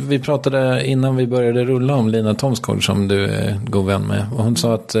 Vi pratade innan vi började rulla om Lina Thomsgård som du är god vän med. Och hon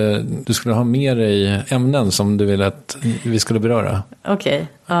sa att du skulle ha med dig ämnen som du ville att vi skulle beröra. Okej,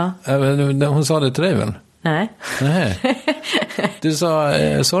 ja. Hon sa det till dig väl? Nej. Du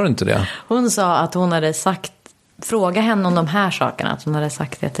sa du inte det? Hon sa att hon hade sagt, fråga henne om de här sakerna, att hon hade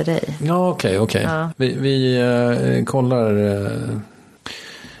sagt det till dig. Ja, okej. Ja. Vi kollar...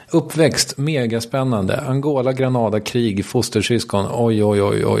 Uppväxt, megaspännande. Angola, Granada, krig, fostersyskon. Oj.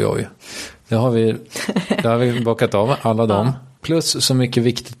 Det har vi bockat av, alla dem. Plus så mycket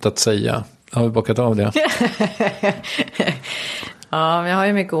viktigt att säga. Har vi bockat av det? Ja, men jag har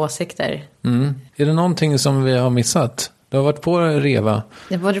ju mycket åsikter. Är det någonting som vi har missat? Du har varit på Reva.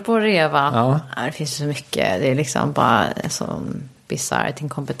 Jag har varit på Reva. Ja. Det finns så mycket. Det är liksom bara så bisarrt,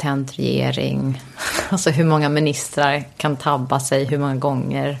 inkompetent regering. Alltså hur många ministrar kan tabba sig, hur många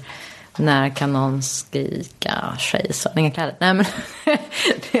gånger. När kan någon skrika kejsaren, inga kläder. Nej, men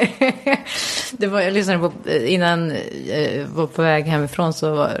det var, jag lyssnade på innan jag var på väg hemifrån,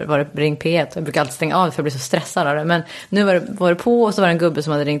 så var det Ring P1. Jag brukar alltid stänga av för jag blir så stressad av det. Men nu var det på, och så var det en gubbe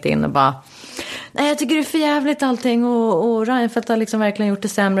som hade ringt in och bara: nej, jag tycker det är för jävligt allting, och Reinfeldt har liksom verkligen gjort det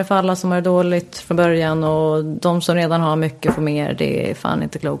sämre för alla som har dåligt från början, och de som redan har mycket får mer. Det är fan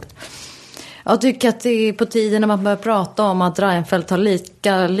inte klokt. Jag tycker att det är på tiden när man börjar prata om att Reinfeldt har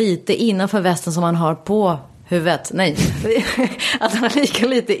lika lite innanför västen som han har på huvudet. Nej, att han har lika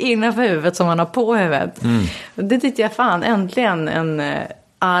lite innanför huvudet som han har på huvudet. Det tyckte jag fan, äntligen en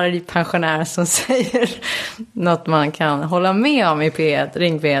arg pensionär som säger något man kan hålla med om i P1,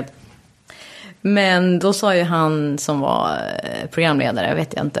 Ring P1. Men då sa ju han som var programledare, jag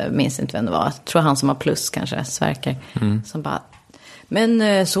vet inte, minns inte vem det var. Jag tror han som har plus kanske, Sverker. Som bara: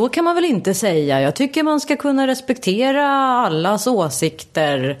 men så kan man väl inte säga. Jag tycker man ska kunna respektera allas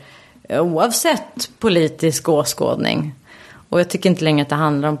åsikter oavsett politisk åskådning. Och jag tycker inte längre att det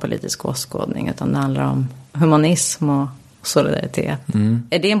handlar om politisk åskådning, utan det handlar om humanism och solidaritet.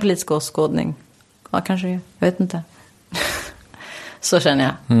 Är det en politisk åskådning? Ja, kanske det. Jag vet inte. Så känner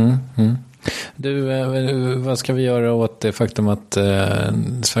jag. Du, vad ska vi göra åt det faktum att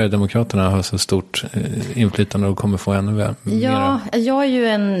Sverigedemokraterna har så stort inflytande och kommer få ännu mer? Ja, jag är ju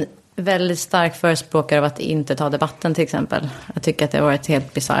en väldigt stark förespråkare av att inte ta debatten till exempel. Jag tycker att det har varit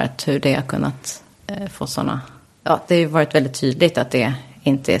helt bisarrt hur det har kunnat få sådana... Ja, det har varit väldigt tydligt att det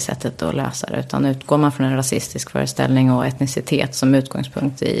inte är sättet att lösa det, utan utgår man från en rasistisk föreställning och etnicitet som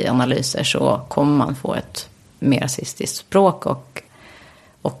utgångspunkt i analyser, så kommer man få ett mer rasistiskt språk och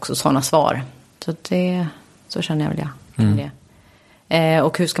också sådana svar. Så känner jag väl det.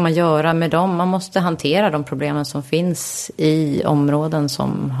 Och hur ska man göra med dem? Man måste hantera de problemen som finns i områden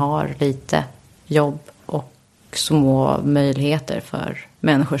som har lite jobb och små möjligheter för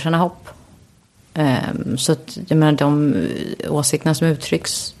människor att känna hopp. Så att, jag menar, de åsikterna som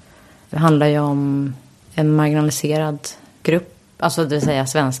uttrycks handlar ju om en marginaliserad grupp. Alltså det vill säga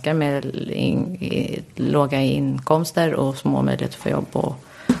svenskar med låga inkomster och små möjligheter för jobb, och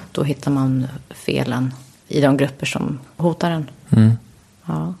då hittar man felen i de grupper som hotar en.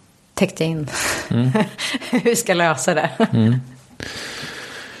 Ja, täckte in. Hur ska jag lösa det?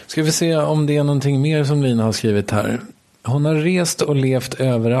 Ska vi se om det är någonting mer som Lina har skrivit här. Hon har rest och levt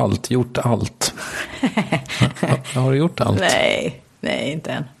överallt, gjort allt. Har du gjort allt? Nej,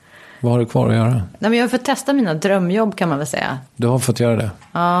 inte än. Vad har du kvar att göra? Nej, men jag har fått testa mina drömjobb, kan man väl säga. Du har fått göra det?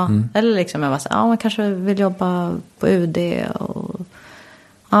 Ja, eller liksom jag var så, man kanske vill jobba på UD, och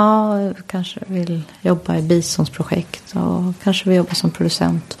kanske vill jobba i biståndsprojekt, och kanske vill jobba som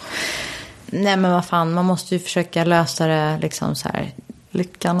producent. Nej, men vad fan, man måste ju försöka lösa det liksom så här,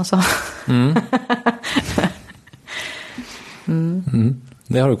 lyckan och så.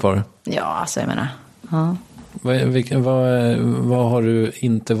 Det har du kvar? Ja, alltså jag menar. Ja. Vad har du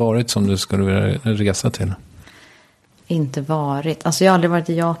inte varit som du skulle vilja resa till? Inte varit. Alltså jag har aldrig varit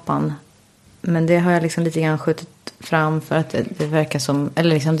i Japan. Men det har jag liksom lite grann skjutit fram för att det verkar som,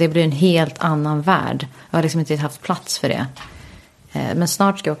 eller liksom det blir en helt annan värld. Jag har liksom inte haft plats för det. Men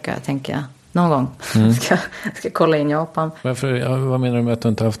snart ska jag åka, tänker jag. Någon gång. Ska kolla in Japan. Varför, vad menar du med att du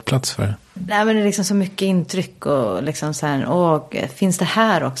inte har haft plats för det? Nej, men det är liksom så mycket intryck och liksom så här, finns det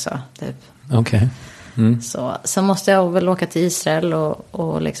här också? Typ. Okej. Så måste jag väl åka till Israel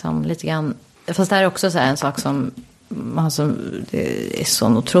och liksom lite grann. Fast det här är också så här en sak som det är så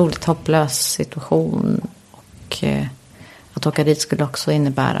en otroligt hopplös situation. Och att åka dit skulle också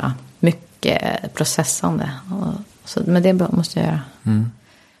innebära mycket processande. Men det måste jag göra.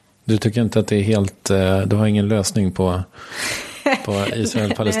 Du tycker inte att det är helt... Du har ingen lösning på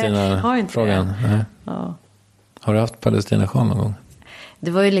Israel-Palestina-frågan? Ja. Har du haft Palestina-sjal någon gång?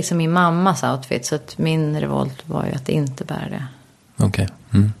 Det var ju liksom min mammas outfit. Så att min revolt var ju att det inte bär det. Okej.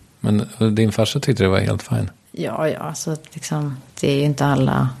 Men din farsa tyckte det var helt fine? Ja. Så att liksom, det är ju inte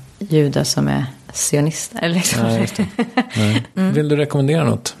alla judar som är sionister. Liksom. Nej, just det. Nej. Vill du rekommendera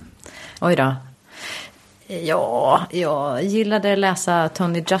något? Oj då. Ja, jag gillade att läsa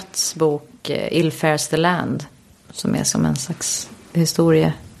Tony Jutts bok Ill Fares the Land. Som är som en slags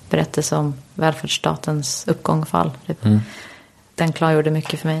historieberättelse om välfärdsstatens uppgång och fall. Typ. Den klargjorde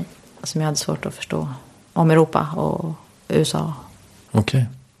mycket för mig. Som jag hade svårt att förstå. Om Europa och USA. Okej.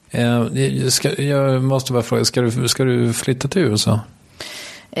 Jag måste bara fråga, ska du flytta till USA?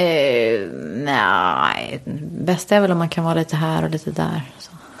 Nej, bäst är väl om man kan vara lite här och lite där.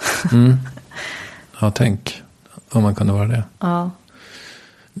 Så. Ja, tänk om man kunde vara det. Ja.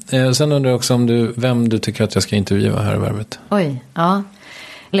 Sen undrar jag också vem du tycker att jag ska intervjua här i Värvet. Oj, ja.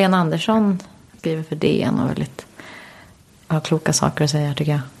 Lena Andersson skriver för DN och har kloka saker att säga,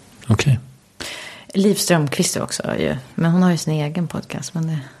 tycker jag. Okej. Liv Strömquist också ju. Men hon har ju sin egen podcast. Men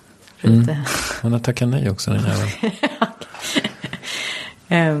det är lite... Hon har tackat nej också, den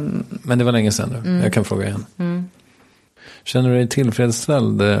jäveln. Men det var länge sedan nu. Jag kan fråga igen. Känner du dig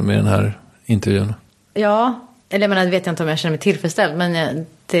tillfredsställd med den här intervjun? Ja, eller jag menar, det vet jag inte om jag känner mig tillfredsställd. Men jag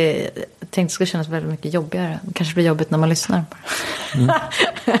tänkte det skulle kännas väldigt mycket jobbigare. Det kanske blir jobbigt när man lyssnar på det.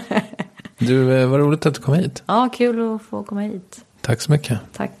 Du, vad roligt att du kom hit. Ja, kul att få komma hit. Tack så mycket.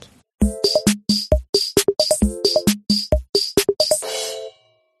 Tack.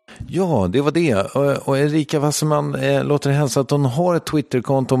 Ja, det var det. Och Erika Wasserman låter hälsa att hon har ett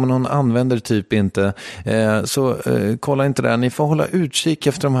Twitterkonto men hon använder typ inte. Så kolla inte där. Ni får hålla utkik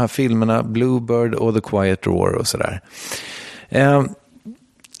efter de här filmerna Bluebird och The Quiet Roar och sådär.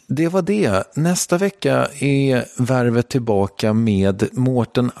 Det var det. Nästa vecka är Värvet tillbaka med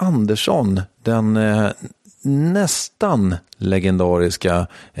Mårten Andersson. Den nästan legendariska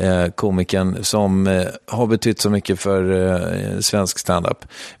komikern som har betytt så mycket för svensk stand-up.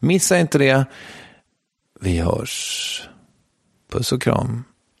 Missa inte det. Vi hörs. Puss och kram.